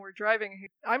campus, and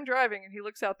I'm driving, and he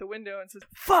looks out the window and says,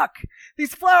 "Fuck!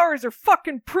 These flowers are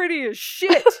fucking pretty as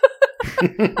shit."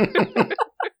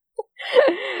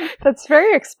 That's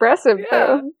very expressive,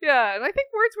 though. Yeah, and I think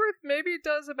Wordsworth maybe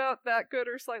does about that good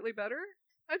or slightly better.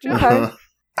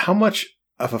 How much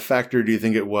of a factor do you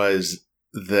think it was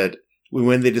that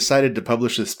when they decided to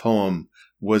publish this poem,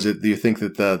 Was it? Do you think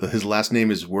that his last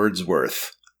name is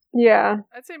Wordsworth? Yeah.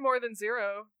 I'd say more than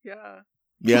 0. Yeah.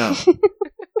 Yeah.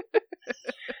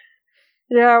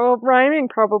 Yeah, well, rhyming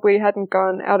probably hadn't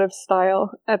gone out of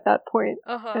style at that point.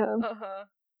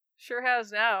 Sure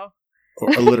has now.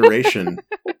 Or alliteration.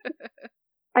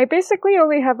 I basically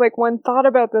only have like one thought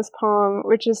about this poem,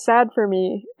 which is sad for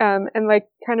me. And like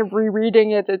kind of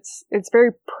rereading it, it's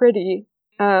very pretty.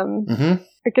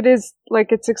 Like it is,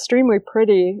 like it's extremely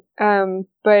pretty.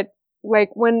 But like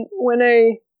when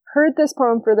I heard this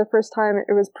poem for the first time,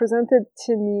 it was presented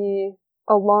to me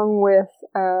along with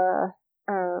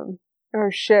oh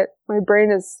shit, my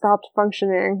brain has stopped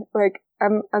functioning. Like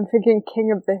I'm thinking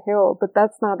King of the Hill, but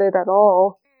that's not it at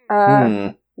all.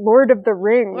 Lord of the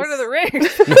Rings. Lord of the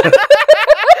Rings.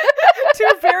 2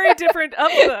 very different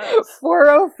episodes.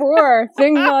 404,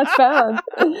 thing not found.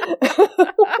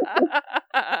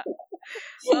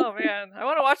 Oh man, I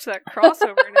want to watch that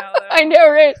crossover now. Though. I know,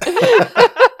 right?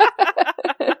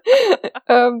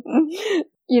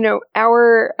 You know,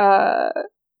 our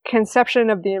conception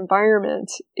of the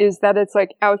environment is that it's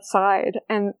like outside,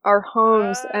 and our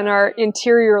homes and our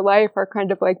interior life are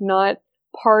kind of like not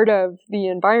part of the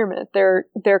environment. They're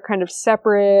kind of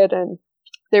separate, and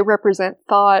they represent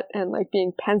thought and like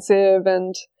being pensive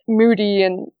and moody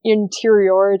and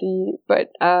interiority,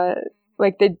 but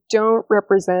like they don't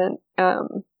represent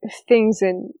things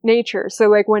in nature. So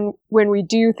like when we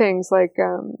do things like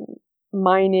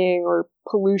mining or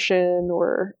pollution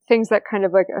or things that kind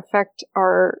of like affect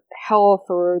our health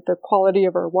or the quality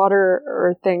of our water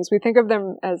or things, we think of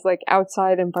them as like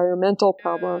outside environmental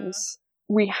problems.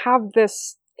 We have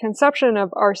this conception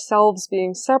of ourselves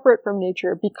being separate from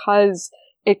nature because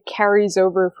it carries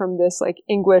over from this like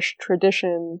English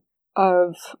tradition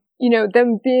of, you know,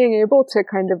 them being able to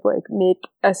kind of like make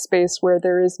a space where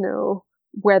there is no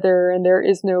weather and there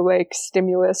is no like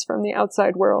stimulus from the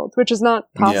outside world, which is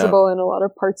not possible in a lot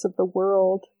of parts of the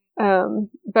world.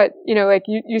 But you know, like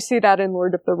you see that in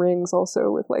Lord of the Rings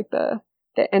also, with like the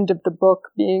end of the book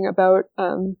being about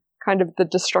kind of the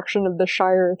destruction of the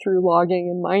Shire through logging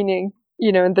and mining,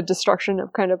 you know, and the destruction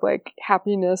of kind of like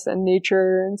happiness and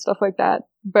nature and stuff like that,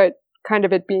 but kind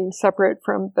of it being separate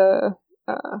from the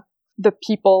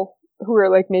people who are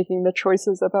like making the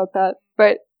choices about that.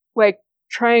 But like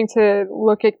trying to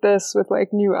look at this with like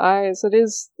new eyes,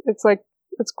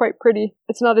 it's quite pretty.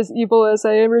 It's not as evil as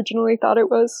I originally thought it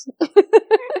was.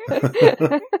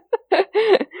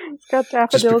 It's got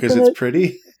daffodils just because in it's it.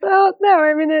 pretty? Well, no,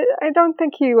 I mean, I don't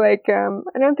think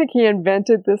he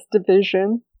invented this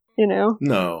division, you know?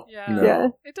 No. Yeah.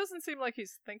 It doesn't seem like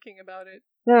he's thinking about it.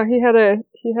 No, he had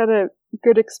a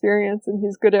good experience, and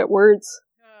he's good at words.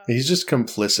 He's just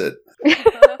complicit.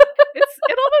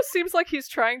 It almost seems like he's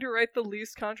trying to write the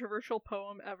least controversial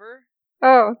poem ever.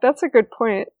 Oh, that's a good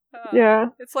point. Yeah.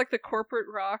 It's like the corporate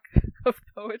rock of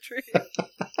poetry.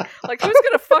 Like, who's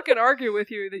gonna fucking argue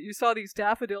with you that you saw these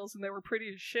daffodils and they were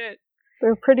pretty as shit?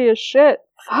 They're pretty as shit.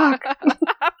 Fuck.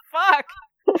 Fuck.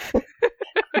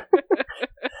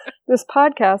 This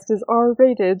podcast is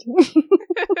R-rated.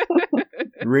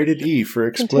 Rated E for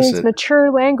explicit. Contains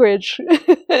mature language.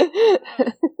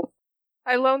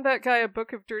 I loaned that guy a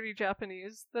book of dirty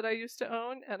Japanese that I used to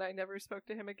own, and I never spoke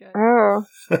to him again. Oh.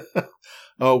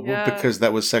 Oh, yeah. Because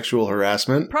that was sexual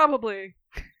harassment? Probably.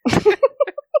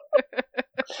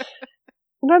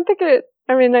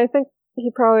 I think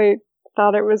he probably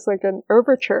thought it was like an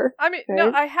overture. I mean, right?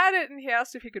 No, I had it and he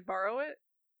asked if he could borrow it.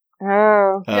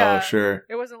 Oh. Yeah, oh, sure.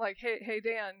 It wasn't like, hey,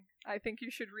 Dan, I think you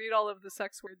should read all of the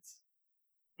sex words.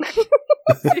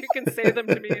 So you can say them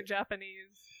to me in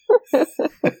Japanese.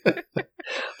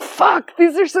 Fuck,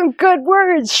 these are some good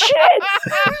words. Shit!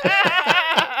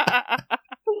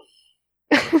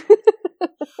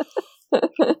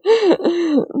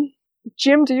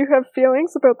 Jim, do you have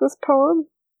feelings about this poem?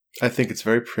 I think it's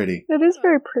very pretty. It is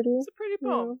very pretty. It's a pretty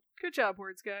poem. Yeah. Good job,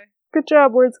 words guy. Good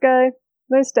job, words guy.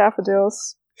 Nice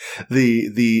daffodils.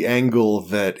 The angle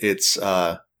that it's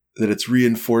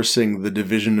reinforcing the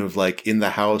division of like in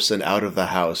the house and out of the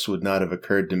house would not have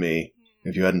occurred to me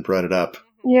if you hadn't brought it up.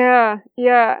 Yeah.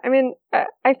 I mean,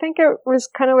 I think it was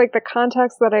kind of like the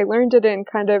context that I learned it in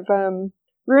kind of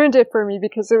ruined it for me,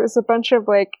 because it was a bunch of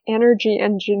like energy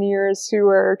engineers who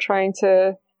are trying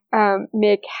to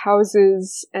make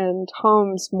houses and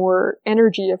homes more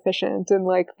energy efficient, and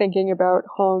like thinking about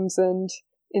homes and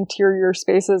interior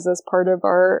spaces as part of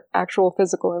our actual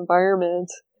physical environment.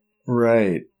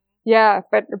 Right. Yeah,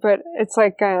 but it's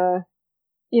like, I'm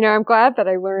glad that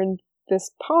I learned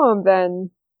this poem then,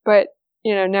 but,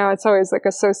 now it's always like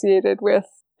associated with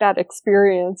that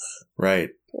experience. Right.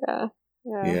 Yeah.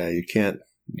 Yeah, you can't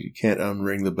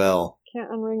unring the bell. Can't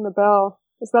unring the bell.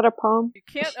 Is that a palm? You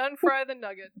can't unfry the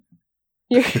nugget.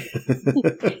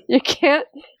 You can't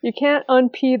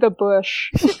unpea the bush.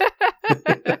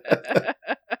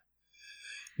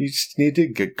 You just need to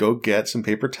go get some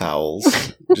paper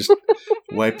towels. Just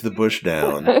wipe the bush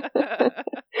down. All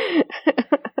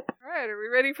right, are we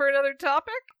ready for another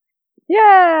topic?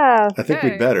 Yeah. I think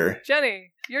we'd better.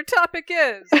 Jenny, your topic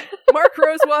is Mark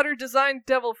Rosewater designed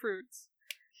devil fruits.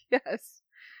 Yes.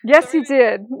 Yes, So he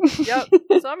did. Yep.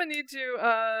 So I'm gonna need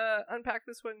to unpack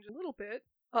this one a little bit.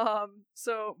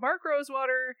 So Mark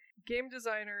Rosewater, game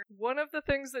designer, one of the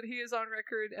things that he is on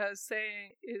record as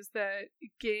saying is that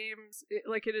games,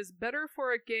 it is better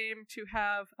for a game to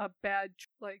have a bad,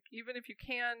 even if you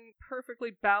can perfectly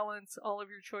balance all of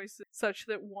your choices such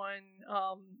that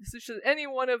any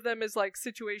one of them is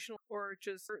situational or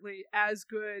just certainly as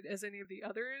good as any of the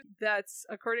others. That's,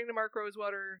 according to Mark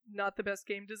Rosewater, not the best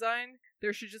game design.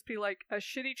 There should just be a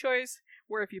shitty choice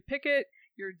where if you pick it,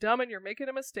 you're dumb and you're making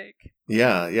a mistake.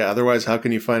 Yeah. Otherwise, how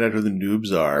can you find out who the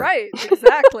noobs are? Right,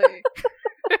 exactly.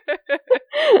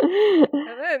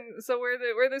 And then, so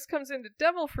where this comes into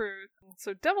devil fruit.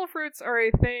 So devil fruits are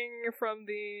a thing from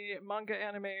the manga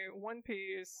anime One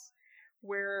Piece,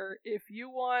 where if you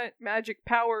want magic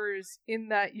powers in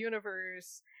that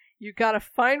universe, you gotta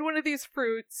find one of these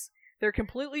fruits. They're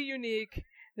completely unique.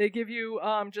 They give you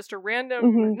just a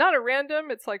random, not a random,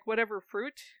 it's whatever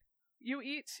fruit you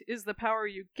eat is the power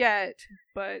you get,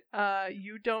 but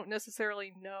you don't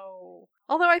necessarily know.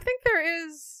 Although I think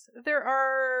there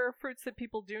are fruits that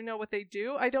people do know what they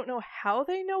do. I don't know how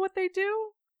they know what they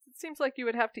do. It seems like you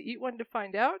would have to eat one to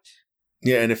find out.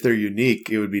 Yeah, and if they're unique,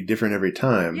 it would be different every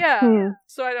time. Yeah.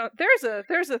 So I don't.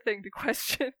 There's a thing to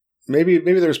question. Maybe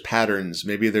there's patterns.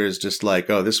 Maybe there's just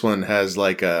this one has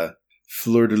a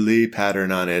fleur-de-lis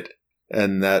pattern on it,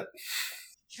 and that.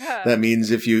 Yeah. That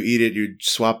means if you eat it, you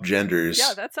swap genders.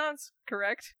 Yeah, that sounds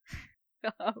correct.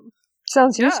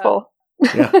 Sounds useful.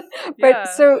 Yeah.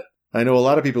 So I know a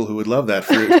lot of people who would love that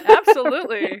fruit.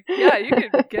 Absolutely. Yeah, you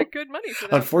could get good money for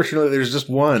that. Unfortunately, there's just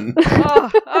one.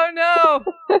 Oh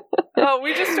no. Oh,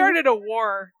 we just started a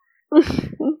war.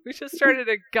 We just started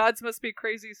a Gods Must Be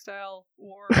Crazy style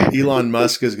war. Elon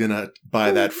Musk is going to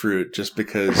buy that fruit just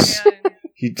because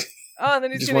he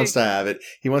then he just wants to have it.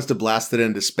 He wants to blast it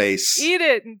into space. Eat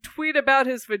it and tweet about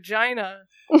his vagina.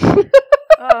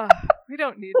 We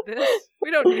don't need this.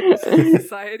 We don't need this in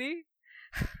society.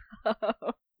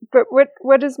 But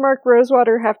what does Mark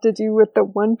Rosewater have to do with the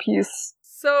One Piece?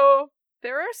 So,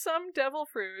 there are some devil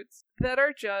fruits that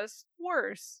are just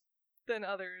worse than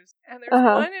others. And there's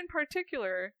one in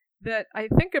particular that I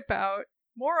think about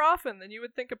more often than you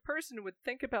would think a person would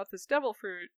think about this devil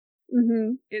fruit.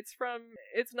 Mm-hmm. It's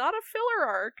not a filler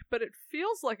arc, but it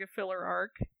feels like a filler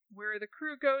arc where the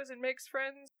crew goes and makes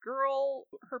friends. Girl,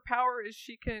 her power is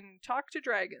she can talk to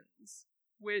dragons,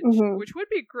 which would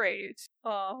be great.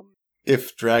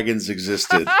 If dragons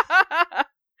existed. I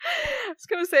was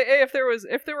gonna say, hey, if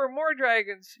there were more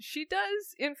dragons, she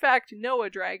does in fact know a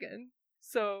dragon,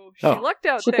 so she lucked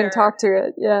out there. She can talk to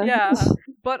it, yeah. Yeah,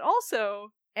 but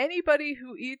also anybody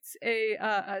who eats a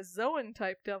Zoan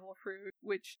type devil fruit,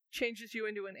 which changes you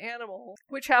into an animal,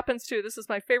 which happens to, this is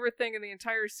my favorite thing in the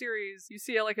entire series, you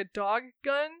see a dog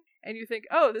gun, and you think,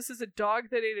 oh, this is a dog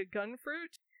that ate a gun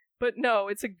fruit? But no,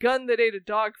 it's a gun that ate a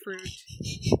dog fruit.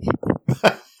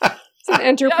 It's an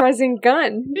enterprising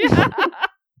gun. Yeah.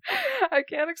 I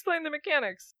can't explain the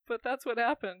mechanics, but that's what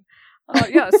happened.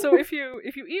 So if you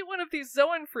eat one of these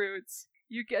Zoan fruits,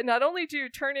 you get, not only do you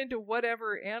turn into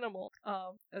whatever animal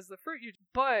as the fruit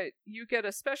but you get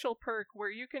a special perk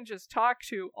where you can just talk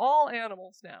to all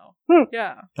animals now.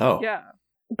 Yeah. Oh. Yeah.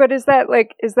 But is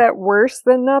that worse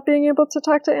than not being able to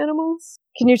talk to animals?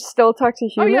 Can you still talk to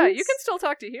humans? Oh yeah, you can still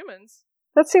talk to humans.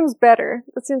 That seems better.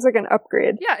 That seems like an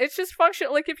upgrade. Yeah, it's just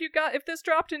functional. If this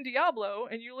dropped in Diablo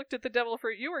and you looked at the devil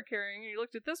fruit you were carrying and you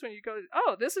looked at this one, you go,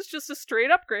 oh, this is just a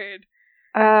straight upgrade.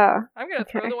 I'm gonna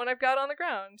throw the one I've got on the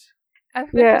ground. And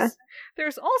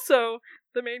there's also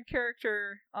the main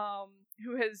character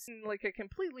who has a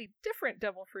completely different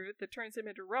devil fruit that turns him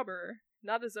into rubber.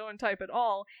 Not a Zoan type at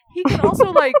all. He can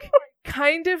also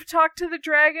kind of talk to the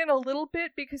dragon a little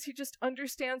bit because he just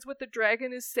understands what the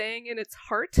dragon is saying in its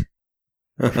heart.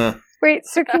 Wait,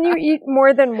 so can you eat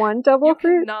more than one devil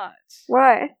fruit? Not.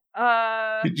 Why?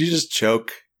 Did you just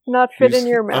choke? Not fit in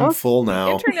your mouth? I'm full now.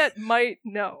 The internet might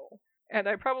know, and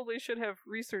I probably should have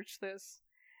researched this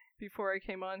before I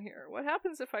came on here. What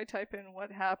happens if I type in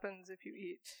what happens if you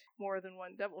eat more than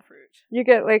one devil fruit? You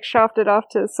get shafted off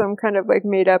to some kind of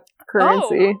made up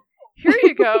currency. Oh, Here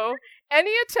you go.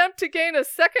 Any attempt to gain a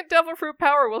second devil fruit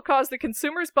power will cause the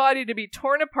consumer's body to be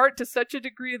torn apart to such a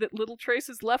degree that little trace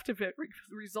is left of it,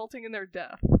 resulting in their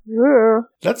death. Ooh.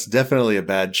 That's definitely a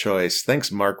bad choice.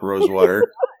 Thanks, Mark Rosewater.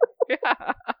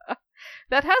 Yeah.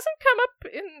 That hasn't come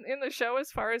up in the show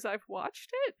as far as I've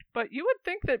watched it, but you would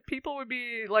think that people would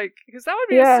be like, because that would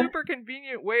be a super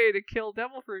convenient way to kill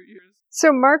devil fruit users.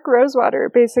 So Mark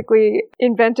Rosewater basically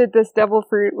invented this devil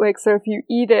fruit, like, so if you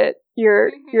eat it,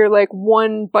 you're like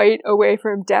one bite away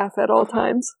from death at all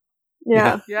times.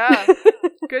 Yeah. Yeah.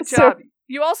 Good job.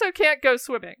 You also can't go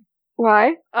swimming.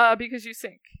 Why? Because you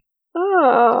sink.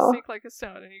 Oh. You just sink like a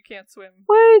stone and you can't swim.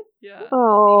 What? Yeah.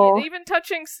 Oh. Even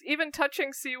touching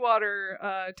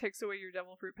seawater takes away your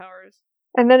devil fruit powers.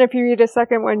 And then if you eat a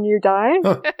second one, you die?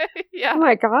 Huh. Yeah. Oh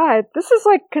my god. This is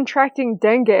like contracting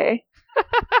dengue.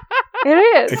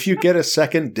 It is. If you get a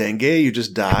second dengue, you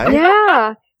just die?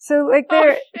 Yeah. So like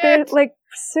there are shit. like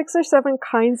 6 or 7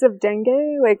 kinds of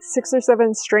dengue, like 6 or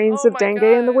 7 strains Oh of my dengue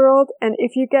God. in the world. And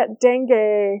if you get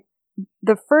dengue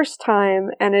the first time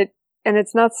and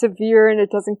it's not severe and it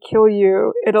doesn't kill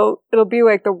you, it'll be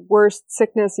like the worst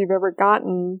sickness you've ever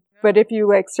gotten. But if you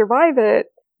like survive it,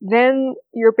 then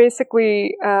you're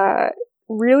basically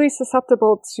really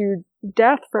susceptible to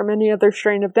death from any other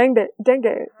strain of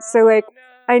dengue. So like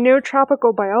I know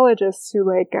tropical biologists who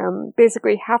like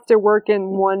basically have to work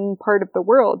in one part of the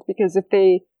world because if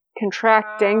they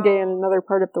contract dengue in another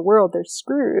part of the world, they're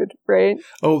screwed, right?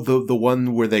 Oh, the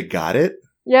one where they got it?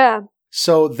 Yeah.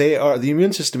 So the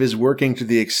immune system is working to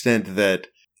the extent that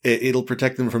it'll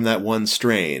protect them from that one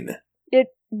strain. It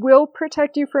will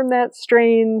protect you from that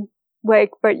strain,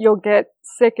 like, but you'll get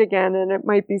sick again and it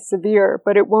might be severe,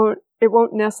 but it won't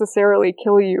necessarily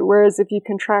kill you. Whereas if you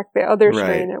contract the other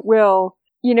strain, Right. it will.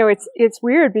 You know, it's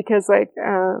weird because like,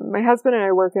 my husband and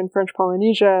I work in French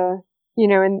Polynesia, you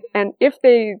know, and if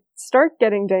they start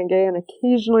getting dengue and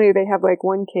occasionally they have like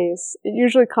one case, it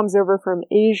usually comes over from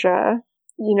Asia.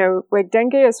 You know, like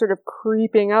dengue is sort of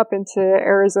creeping up into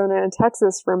Arizona and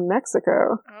Texas from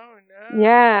Mexico. Oh no.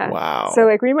 Yeah. Wow. So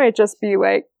like we might just be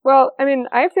like, well, I mean,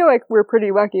 I feel like we're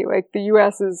pretty lucky. Like the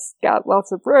US has got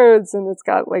lots of roads and it's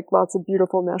got like lots of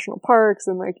beautiful national parks.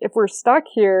 And like if we're stuck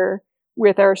here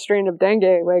with our strain of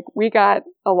dengue, like we got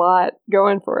a lot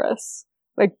going for us.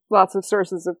 Like lots of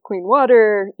sources of clean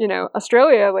water. You know,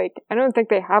 Australia, like I don't think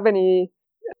they have any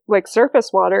like surface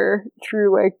water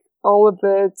through like all of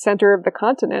the center of the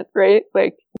continent, right?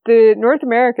 Like the North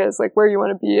America is like where you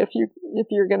want to be if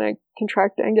you're gonna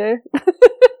contract dengue.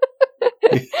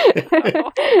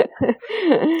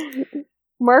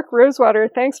 Mark Rosewater,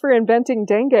 thanks for inventing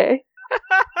dengue.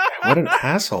 What an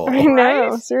asshole. I know,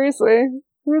 Right? seriously.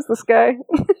 Who's this guy?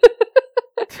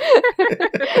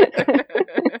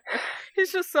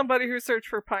 He's just somebody who searched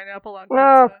for pineapple on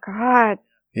Oh pizza. God.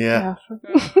 Yeah.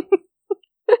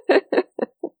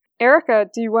 Erica,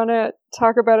 do you want to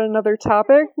talk about another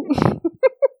topic?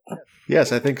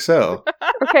 Yes, I think so.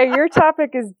 Okay, your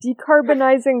topic is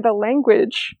decarbonizing the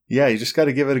language. Yeah, you just got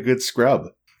to give it a good scrub.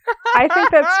 I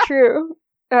think that's true.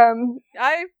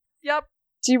 Yep.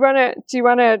 Do you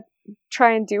want to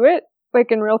try and do it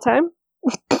like in real time?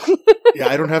 Yeah,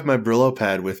 I don't have my Brillo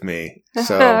pad with me,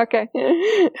 so Okay.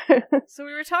 So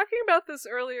we were talking about this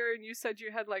earlier, and you said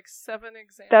you had like 7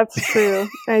 examples. That's true.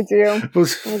 I do.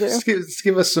 Just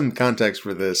give us some context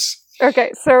for this.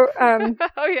 Okay, so Oh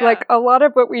yeah. like a lot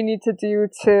of what we need to do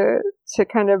to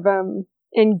kind of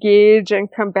engage and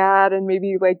combat and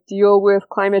maybe like deal with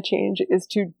climate change is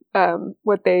to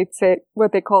what they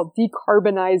call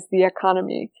decarbonize the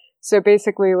economy. So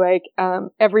basically like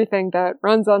everything that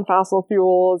runs on fossil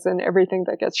fuels and everything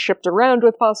that gets shipped around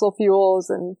with fossil fuels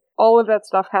and all of that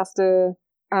stuff has to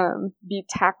be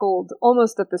tackled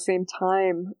almost at the same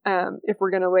time. If we're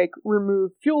going to like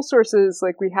remove fuel sources,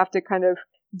 like we have to kind of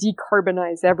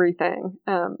decarbonize everything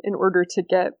in order to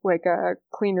get like a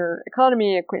cleaner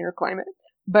economy, a cleaner climate.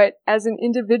 But as an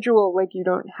individual, like you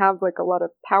don't have like a lot of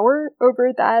power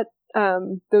over that,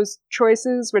 those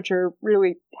choices, which are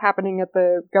really happening at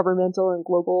the governmental and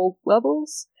global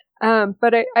levels.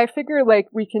 But I figure like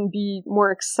we can be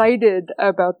more excited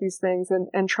about these things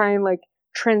and try and like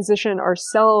transition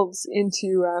ourselves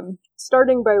into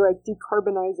starting by like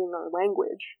decarbonizing our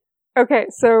language. Okay,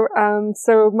 so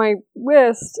my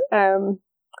list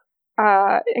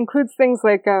includes things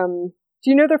like do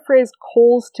you know the phrase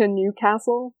 "coals to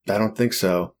Newcastle"? I don't think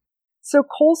so. So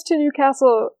coals to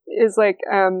Newcastle is like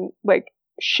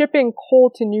shipping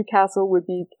coal to Newcastle would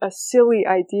be a silly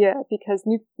idea because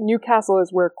Newcastle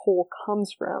is where coal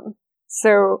comes from.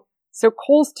 So So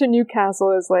coals to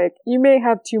Newcastle is like, you may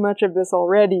have too much of this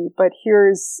already, but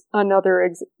here's another,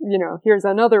 here's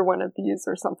another one of these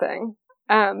or something.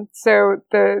 So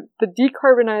the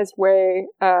decarbonized way,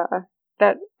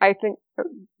 that I think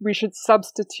we should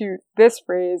substitute this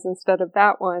phrase instead of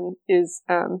that one is,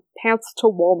 pants to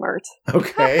Walmart.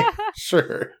 Okay,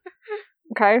 sure.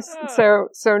 Okay, so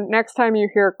next time you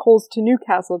hear coals to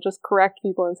Newcastle, just correct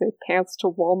people and say pants to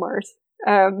Walmart.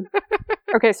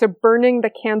 Okay, so burning the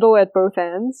candle at both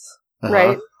ends,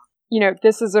 right?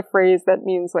 This is a phrase that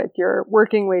means like you're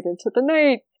working late into the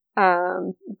night,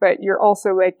 but you're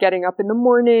also like getting up in the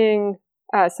morning.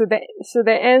 So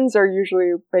the ends are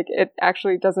usually like, it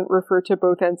actually doesn't refer to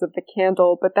both ends of the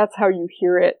candle, but that's how you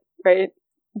hear it, right?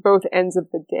 Both ends of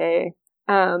the day.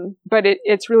 But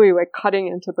it's really like cutting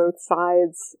into both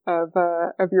sides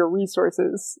of your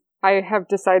resources. I have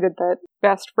decided that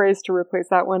best phrase to replace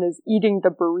that one is eating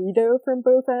the burrito from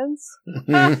both ends.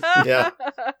 Yeah.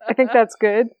 I think that's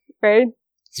good, right?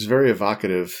 It's very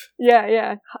evocative.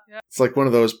 Yeah. It's like one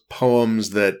of those poems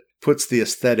that puts the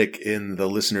aesthetic in the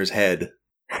listener's head.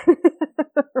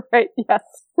 Right, yes.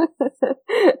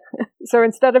 So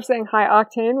instead of saying high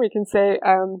octane, we can say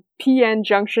PN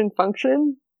junction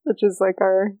function, which is like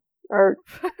our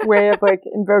way of like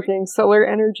invoking solar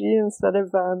energy instead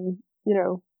of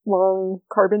long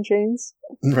carbon chains.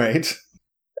 Right.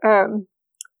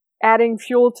 Adding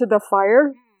fuel to the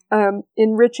fire,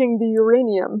 enriching the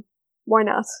uranium. Why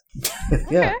not?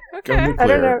 Yeah. Okay. Go nuclear. I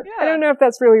don't know. Yeah. I don't know if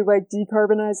that's really like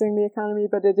decarbonizing the economy,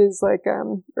 but it is like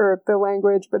or the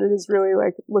language, but it is really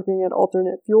like looking at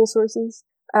alternate fuel sources.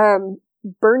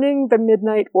 Burning the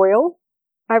midnight oil.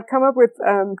 I've come up with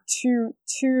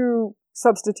two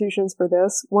substitutions for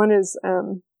this. One is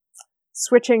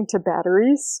switching to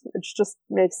batteries, which just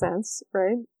makes sense,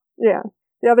 right? Yeah.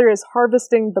 The other is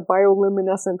harvesting the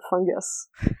bioluminescent fungus.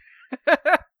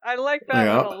 I like that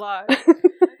Yeah. one a lot.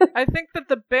 I think that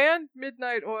the band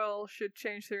Midnight Oil should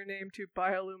change their name to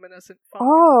Bioluminescent Fungus.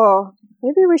 Oh,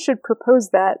 maybe we should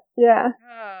propose that. Yeah.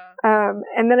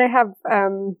 And then I have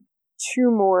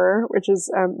two more, which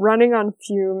is running on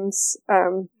fumes.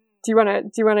 Do you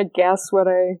wanna guess what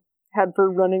I had for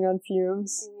running on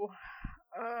fumes?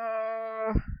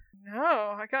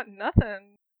 No, I got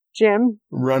nothing. Jim?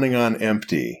 Running on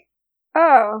empty.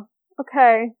 Oh,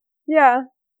 okay. Yeah,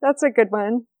 that's a good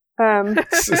one.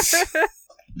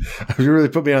 You really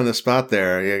put me on the spot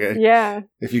there. Yeah.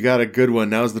 If you got a good one,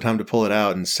 now's the time to pull it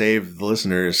out and save the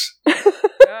listeners.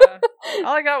 Yeah.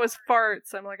 All I got was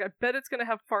farts. I'm like, I bet it's gonna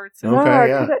have farts in it. Okay,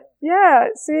 yeah. Yeah,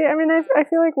 see, I mean, I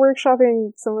feel like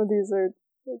workshopping some of these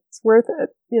it's worth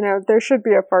it. There should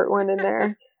be a fart one in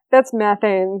there. That's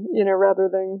methane, rather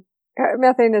than...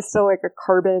 methane is still like a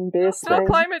carbon-based thing.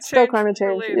 Still climate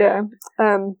change related. Yeah.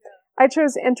 I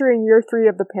chose entering year 3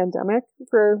 of the pandemic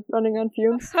for running on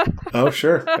fumes. Oh,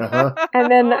 sure. Uh-huh. And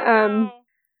then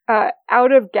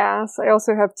out of gas, I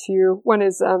also have two. One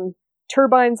is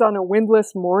turbines on a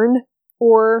windless morn,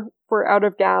 or for out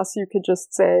of gas, you could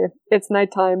just say, it's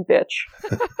nighttime, bitch.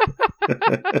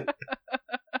 I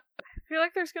feel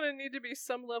like there's going to need to be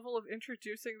some level of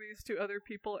introducing these to other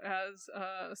people as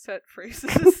set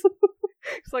phrases.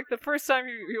 It's like the first time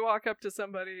you walk up to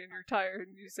somebody and you're tired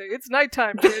and you say, it's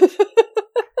nighttime, bitch.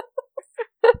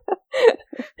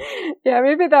 Yeah,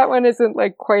 maybe that one isn't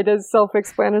like quite as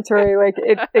self-explanatory. Like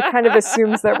it kind of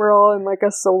assumes that we're all in like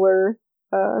a solar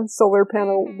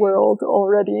panel world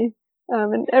already.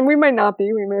 And we might not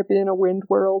be. We might be in a wind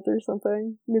world or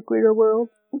something. Nuclear world.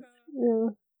 Yeah.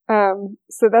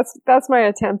 So that's my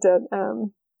attempt at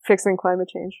fixing climate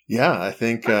change. Yeah, I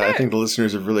think the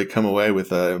listeners have really come away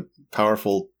with a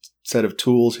powerful set of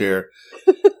tools here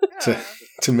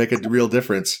to make a real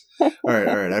difference. All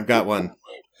right, I've got one.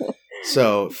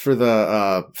 So for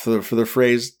the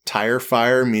phrase tire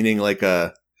fire, meaning like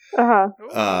a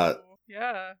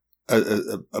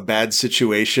bad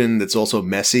situation that's also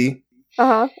messy.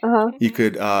 You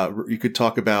could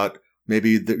talk about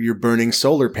maybe you're burning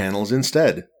solar panels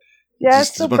instead. Yeah,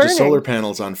 just a bunch of solar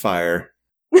panels on fire.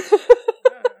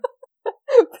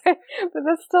 But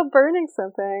that's still burning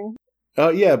something. Oh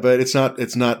yeah, but it's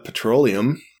not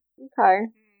petroleum. Okay.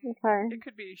 It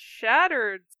could be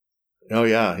shattered. Oh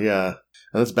yeah.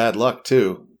 That's bad luck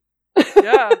too.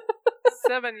 Yeah.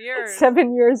 7 years.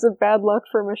 7 years of bad luck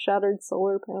from a shattered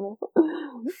solar panel.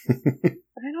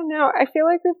 I don't know. I feel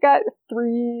like we've got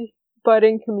 3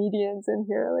 budding comedians in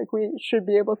here. Like we should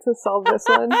be able to solve this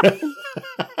one.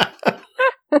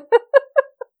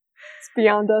 It's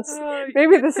beyond us.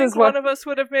 Maybe this is what one of us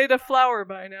would have made a flower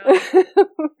by now.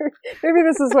 Maybe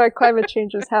this is why climate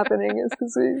change is happening, is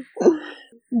because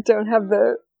we don't have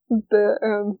the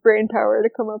brain power to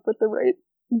come up with the right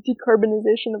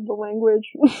decarbonization of the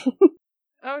language.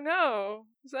 Oh no.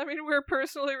 Does that mean we're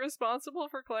personally responsible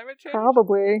for climate change?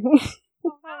 Probably.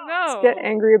 Oh no. Let's get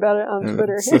angry about it on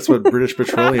Twitter. That's what British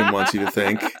Petroleum wants you to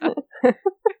think.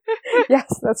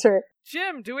 Yes, that's right.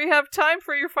 Jim, do we have time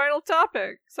for your final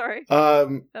topic? Sorry.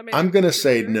 I'm going to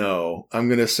say no. I'm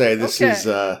going to say this is,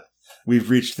 we've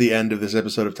reached the end of this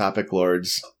episode of Topic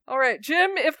Lords. All right,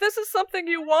 Jim, if this is something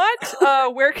you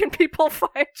want, where can people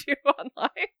find you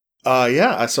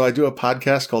online? So I do a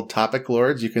podcast called Topic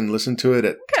Lords. You can listen to it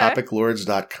at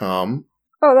topiclords.com.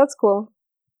 Oh, that's cool.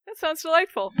 That sounds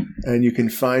delightful. And you can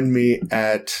find me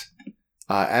at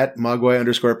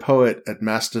Mogwai_poet at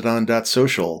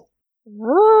mastodon.social.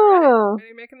 Oh. Are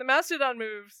you making the Mastodon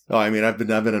moves? Oh, I mean, I've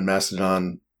been on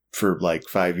Mastodon for like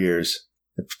 5 years.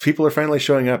 People are finally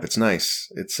showing up. It's nice.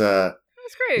 It's That's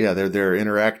great. Yeah, they're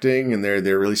interacting, and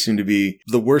they really seem to be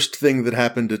the worst thing that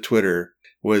happened to Twitter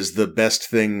was the best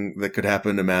thing that could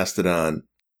happen to Mastodon.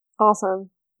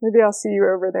 Awesome. Maybe I'll see you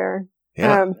over there.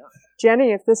 Yeah.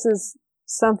 Jenny, if this is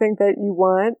something that you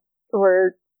want,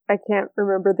 or I can't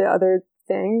remember the other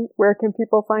thing, where can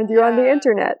people find you on the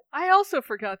internet? I also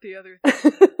forgot the other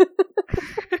thing.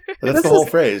 That's the whole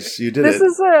phrase. You did this it.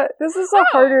 This is a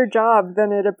harder job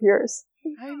than it appears.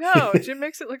 I know. Jim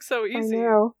makes it look so easy. I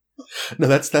know. No,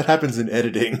 that happens in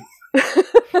editing.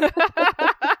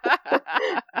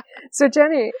 So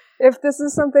Jenny, if this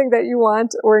is something that you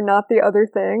want or not the other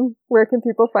thing, where can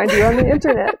people find you on the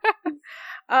internet?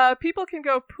 People can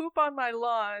go poop on my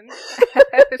lawn.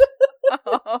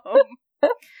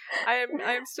 I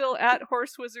am still at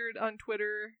HorseWizard on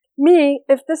Twitter. Me,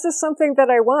 if this is something that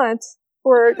I want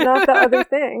or not the other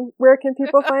thing, where can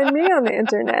people find me on the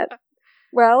internet?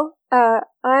 Well,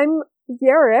 I'm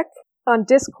Yarrick on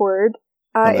Discord,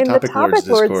 in the Topic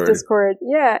Lords Discord.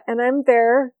 Yeah, and I'm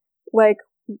there, like,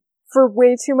 for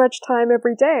way too much time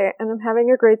every day, and I'm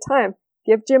having a great time.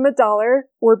 Give Jim $1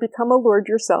 or become a lord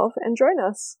yourself and join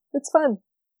us. It's fun.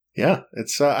 Yeah,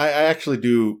 it's I actually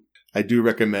do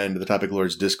recommend the Topic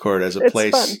Lords Discord as a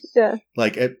place. Fun. Yeah.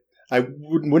 Like I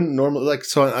wouldn't normally like.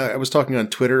 So I was talking on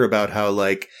Twitter about how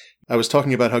I was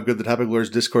talking about how good the Topic Lords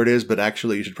Discord is, but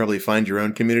actually you should probably find your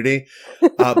own community.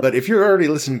 But if you're already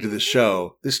listening to this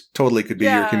show, this totally could be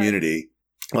your community.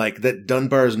 Like that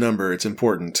Dunbar's number, it's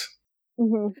important.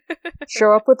 Mm-hmm.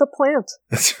 Show up with a plant.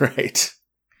 That's right.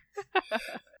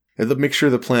 And make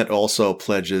sure the plant also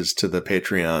pledges to the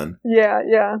Patreon.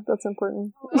 Yeah, that's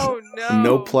important. Oh no.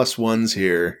 No +1s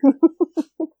here.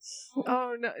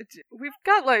 Oh no. We've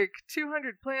got like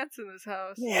 200 plants in this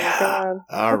house. Yeah. God.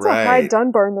 That's a high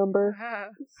Dunbar number.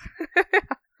 Right?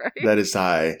 That is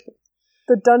high.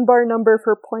 The Dunbar number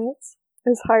for plants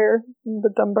is higher than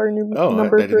the Dunbar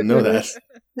number for I didn't know that. humans.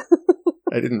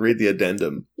 I didn't read the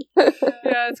addendum.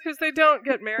 Yeah, it's because they don't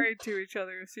get married to each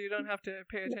other, so you don't have to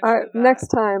pay attention to that. Next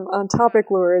time on Topic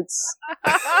Lords,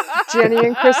 Jenny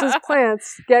and Chris's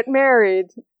plants get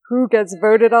married. Who gets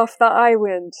voted off the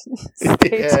island?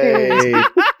 Stay tuned.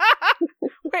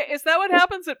 Wait, is that what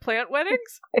happens at plant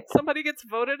weddings? Somebody gets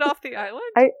voted off the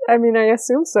island? I mean, I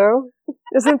assume so.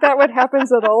 Isn't that what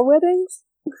happens at all weddings?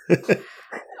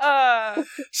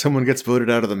 Someone gets voted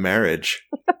out of the marriage.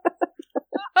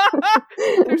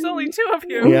 There's only 2 of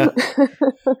you. Yeah.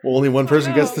 Well, only one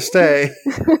person gets to stay.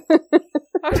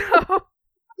 Oh no.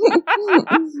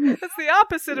 That's the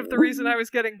opposite of the reason I was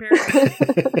getting married.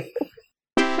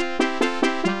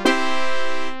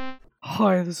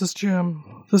 Hi, this is Jim.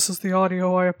 This is the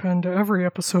audio I append to every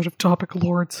episode of Topic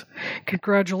Lords.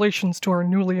 Congratulations to our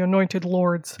newly anointed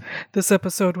lords. This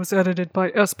episode was edited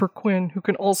by Esper Quinn, who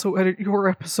can also edit your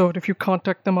episode if you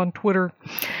contact them on Twitter.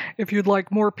 If you'd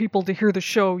like more people to hear the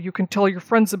show, you can tell your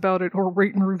friends about it or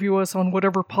rate and review us on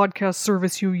whatever podcast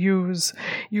service you use.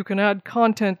 You can add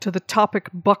content to the Topic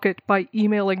Bucket by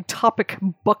emailing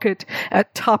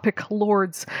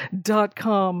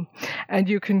topicbucket@topiclords.com. And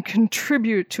you can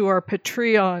contribute to our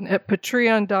Patreon at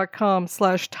patreon.com/topiclords.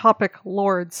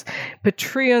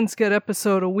 Patreons get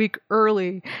episode a week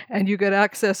early, and you get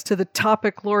access to the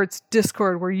Topic Lords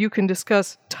Discord, where you can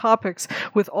discuss topics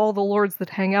with all the lords that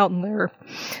hang out in there.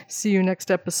 See you next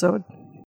episode.